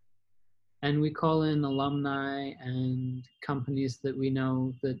stream. And we call in alumni and companies that we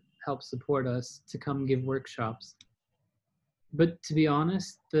know that help support us to come give workshops. But to be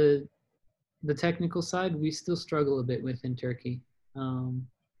honest, the technical side, we still struggle a bit with in Turkey.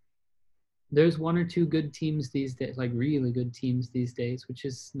 There's 1 or 2 good teams these days, like really good teams these days, which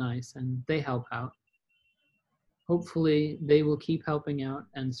is nice, and they help out. Hopefully they will keep helping out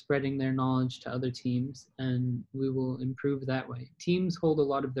and spreading their knowledge to other teams, and we will improve that way. Teams hold a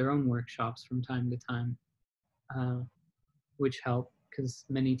lot of their own workshops from time to time, which help because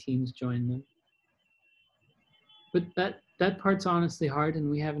many teams join them. But that part's honestly hard, and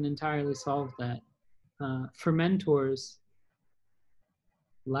we haven't entirely solved that. For mentors,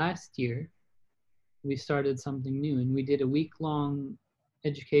 last year, we started something new, and we did a week-long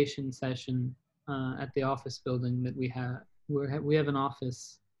education session at the office building that we have. We have an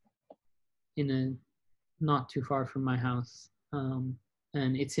office in a not too far from my house, and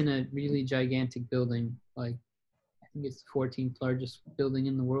it's in a really gigantic building. Like, I think it's the 14th largest building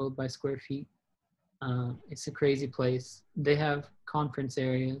in the world by square feet. It's a crazy place. They have conference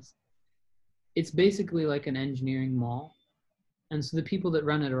areas. It's basically like an engineering mall, and so the people that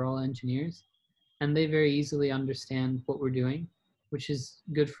run it are all engineers, and they very easily understand what we're doing, which is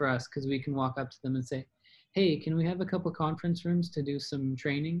good for us because we can walk up to them and say, hey, can we have a couple conference rooms to do some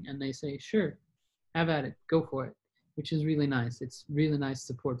training? And they say, sure, have at it, go for it, which is really nice. It's really nice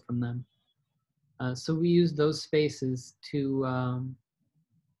support from them. So we use those spaces to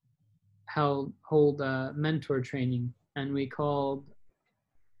hold mentor training, and we called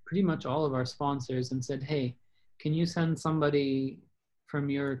pretty much all of our sponsors and said, hey, can you send somebody from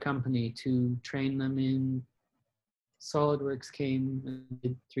your company to train them in SolidWorks? Came and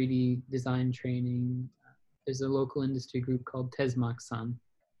did 3D design training. There's a local industry group called Tesmaksan.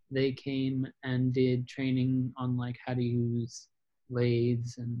 They came and did training on like how to use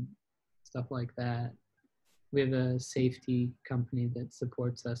lathes and stuff like that. We have a safety company that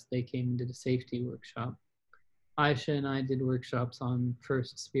supports us. They came and did a safety workshop. Aisha and I did workshops on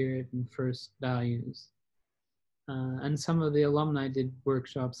first spirit and first values. And some of the alumni did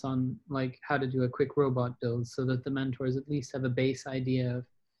workshops on like how to do a quick robot build so that the mentors at least have a base idea of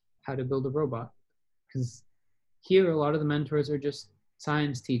how to build a robot. Because here, a lot of the mentors are just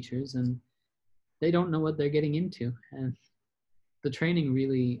science teachers and they don't know what they're getting into. And the training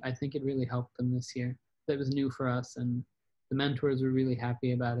really, I think it really helped them this year. That was new for us, and the mentors were really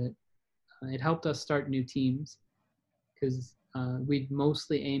happy about it. It helped us start new teams because we'd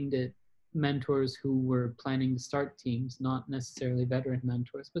mostly aimed at mentors who were planning to start teams, not necessarily veteran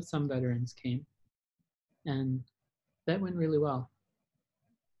mentors, but some veterans came. And that went really well.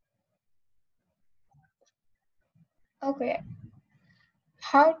 Okay.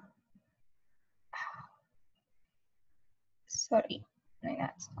 How, sorry, no,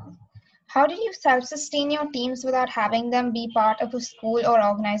 that's not. How did you self-sustain your teams without having them be part of a school or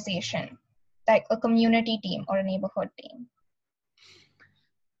organization, like a community team or a neighborhood team?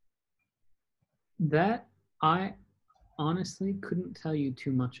 That I honestly couldn't tell you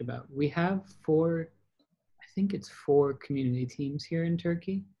too much about. We have I think it's 4 community teams here in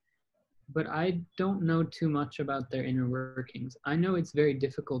Turkey, but I don't know too much about their inner workings. I know it's very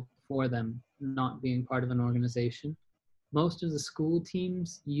difficult for them not being part of an organization. Most of the school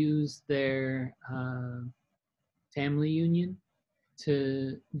teams use their family union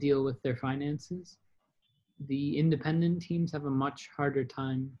to deal with their finances. The independent teams have a much harder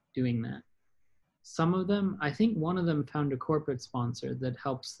time doing that. Some of them, I think one of them found a corporate sponsor that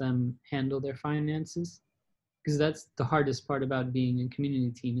helps them handle their finances, because that's the hardest part about being a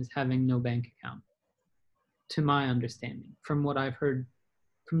community team, is having no bank account, to my understanding, from what I've heard,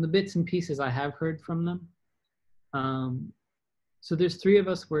 from the bits and pieces I have heard from them. So there's 3 of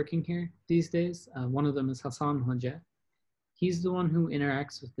us working here these days. One of them is Hassan Hoja. He's the one who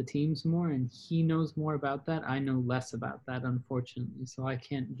interacts with the teams more, and he knows more about that. I know less about that, unfortunately, so I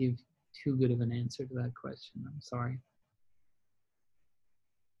can't give too good of an answer to that question. I'm sorry.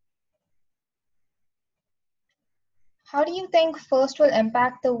 How do you think FIRST will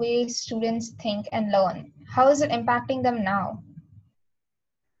impact the way students think and learn? How is it impacting them now?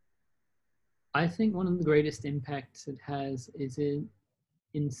 I think one of the greatest impacts it has is it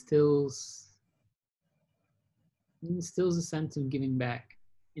instills a sense of giving back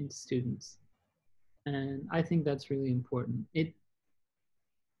in students, and I think that's really important.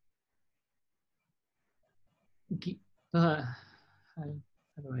 How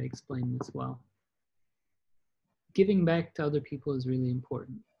do I explain this well? Giving back to other people is really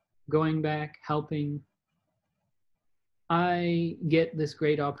important. Going back, helping. I get this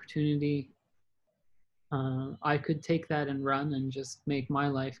great opportunity. I could take that and run and just make my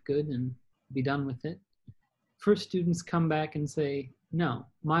life good and be done with it. First, students come back and say, no,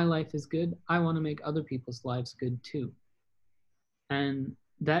 my life is good. I want to make other people's lives good too. And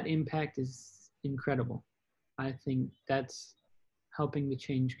that impact is incredible. I think that's helping to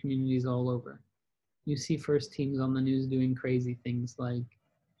change communities all over. You see first teams on the news doing crazy things like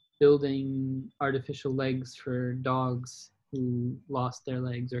building artificial legs for dogs who lost their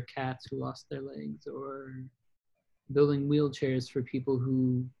legs, or cats who lost their legs, or building wheelchairs for people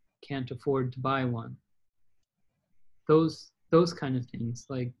who can't afford to buy one. Those kind of things,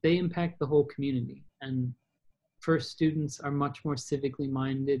 like, they impact the whole community, and first students are much more civically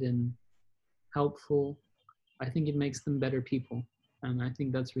minded and helpful. I think it makes them better people, and I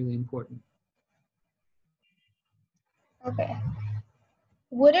think that's really important. Okay.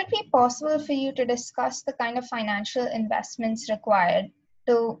 Would it be possible for you to discuss the kind of financial investments required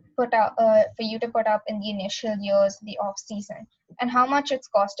to put up for you to put up in the initial years, the off season, and how much it's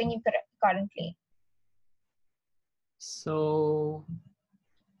costing you currently? So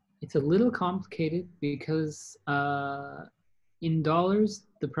it's a little complicated because in dollars,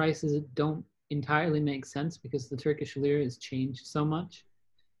 the prices don't entirely make sense because the Turkish lira has changed so much.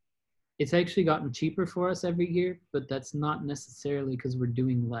 It's actually gotten cheaper for us every year, but that's not necessarily because we're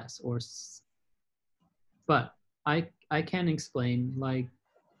doing less. But I can explain, like,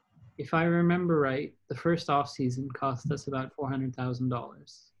 if I remember right, the first off season cost us about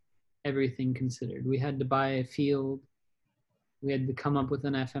 $400,000, everything considered. We had to buy a field. We had to come up with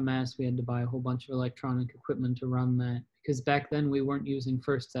an FMS. We had to buy a whole bunch of electronic equipment to run that, because back then we weren't using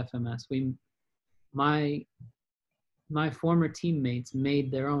First's FMS. My former teammates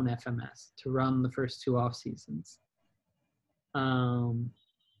made their own FMS to run the first 2 off seasons.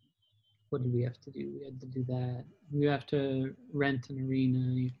 What did we have to do? We had to do that. You have to rent an arena.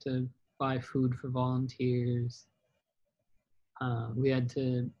 You have to buy food for volunteers. We had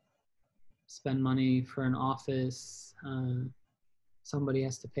to spend money for an office. Somebody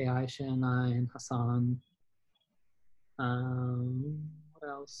has to pay Aisha and I and Hassan. What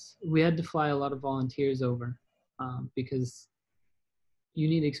else? We had to fly a lot of volunteers over because you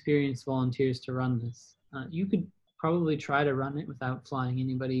need experienced volunteers to run this. You could probably try to run it without flying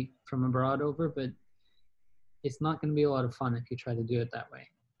anybody from abroad over, but it's not going to be a lot of fun if you try to do it that way.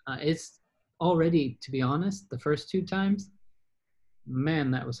 It's already, to be honest, the first 2 times,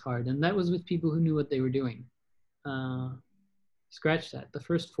 man, that was hard. And that was with people who knew what they were doing. Scratch that, the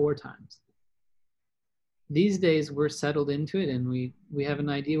first 4 times. These days, we're settled into it and we have an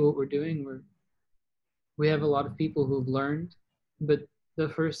idea what we're doing. We have a lot of people who've learned, but the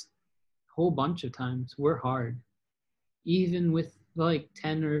first whole bunch of times were hard. Even with like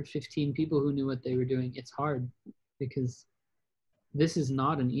 10 or 15 people who knew what they were doing, it's hard. because this is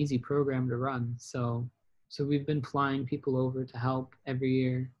not an easy program to run. So we've been flying people over to help every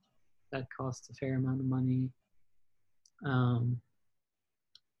year. That costs a fair amount of money.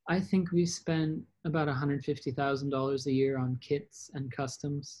 I think we spent about $150,000 a year on kits and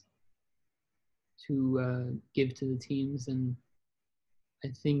customs to give to the teams, and I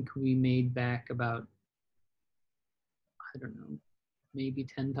think we made back about, I don't know, maybe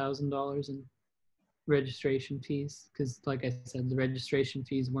 $10,000 in registration fees, because like I said, the registration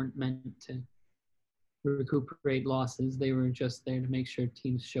fees weren't meant to recuperate losses. They were just there to make sure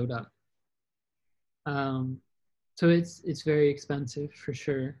teams showed up. So it's very expensive for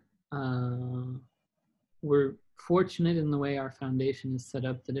sure. We're fortunate in the way our foundation is set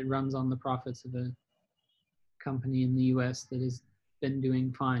up that it runs on the profits of a company in the US that has been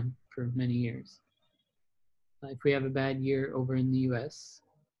doing fine for many years. If we have a bad year over in the US,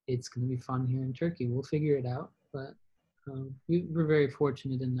 it's going to be fun here in Turkey. We'll figure it out, but we're very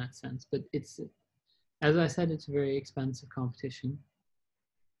fortunate in that sense. But it's, as I said, it's a very expensive competition.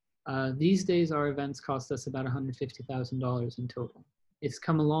 These days, our events cost us about $150,000 in total. It's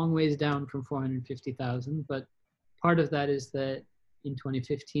come a long ways down from 450,000, but part of that is that in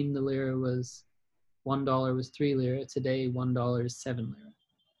 2015, the lira was $1 was 3 lira. Today, $1 is 7 lira.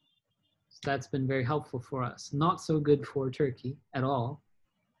 So that's been very helpful for us. Not so good for Turkey at all,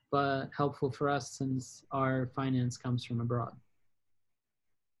 but helpful for us since our finance comes from abroad.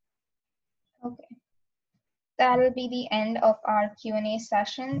 Okay. That'll be the end of our Q&A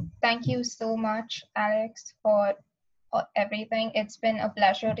session. Thank you so much, Alex, for everything. It's been a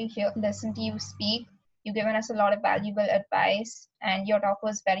pleasure to listen to you speak. You've given us a lot of valuable advice, and your talk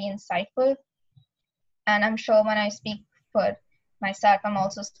was very insightful. And I'm sure when I speak for myself, I'm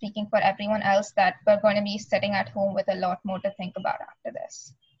also speaking for everyone else, that we're going to be sitting at home with a lot more to think about after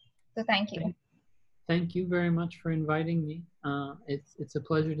this. So thank you. Thank you very much for inviting me. It's a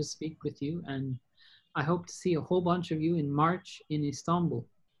pleasure to speak with you, and I hope to see a whole bunch of you in March in Istanbul.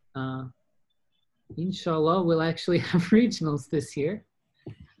 Inshallah, we'll actually have regionals this year.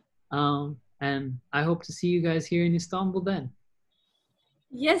 And I hope to see you guys here in Istanbul then.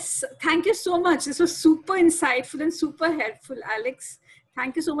 Yes, thank you so much. This was super insightful and super helpful, Alex.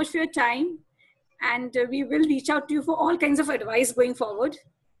 Thank you so much for your time. And we will reach out to you for all kinds of advice going forward.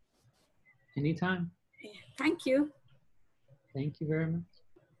 Anytime. Thank you. Thank you very much.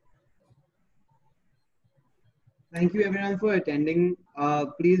 Thank you everyone for attending.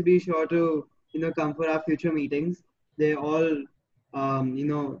 Please be sure to come for our future meetings. They all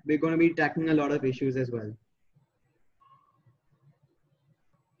we're going to be tackling a lot of issues as well.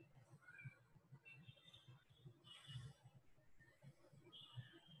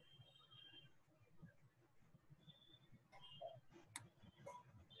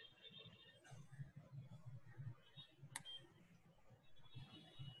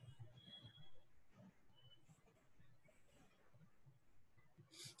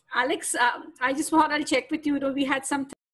 Alex, I just thought I'll check with you. We had some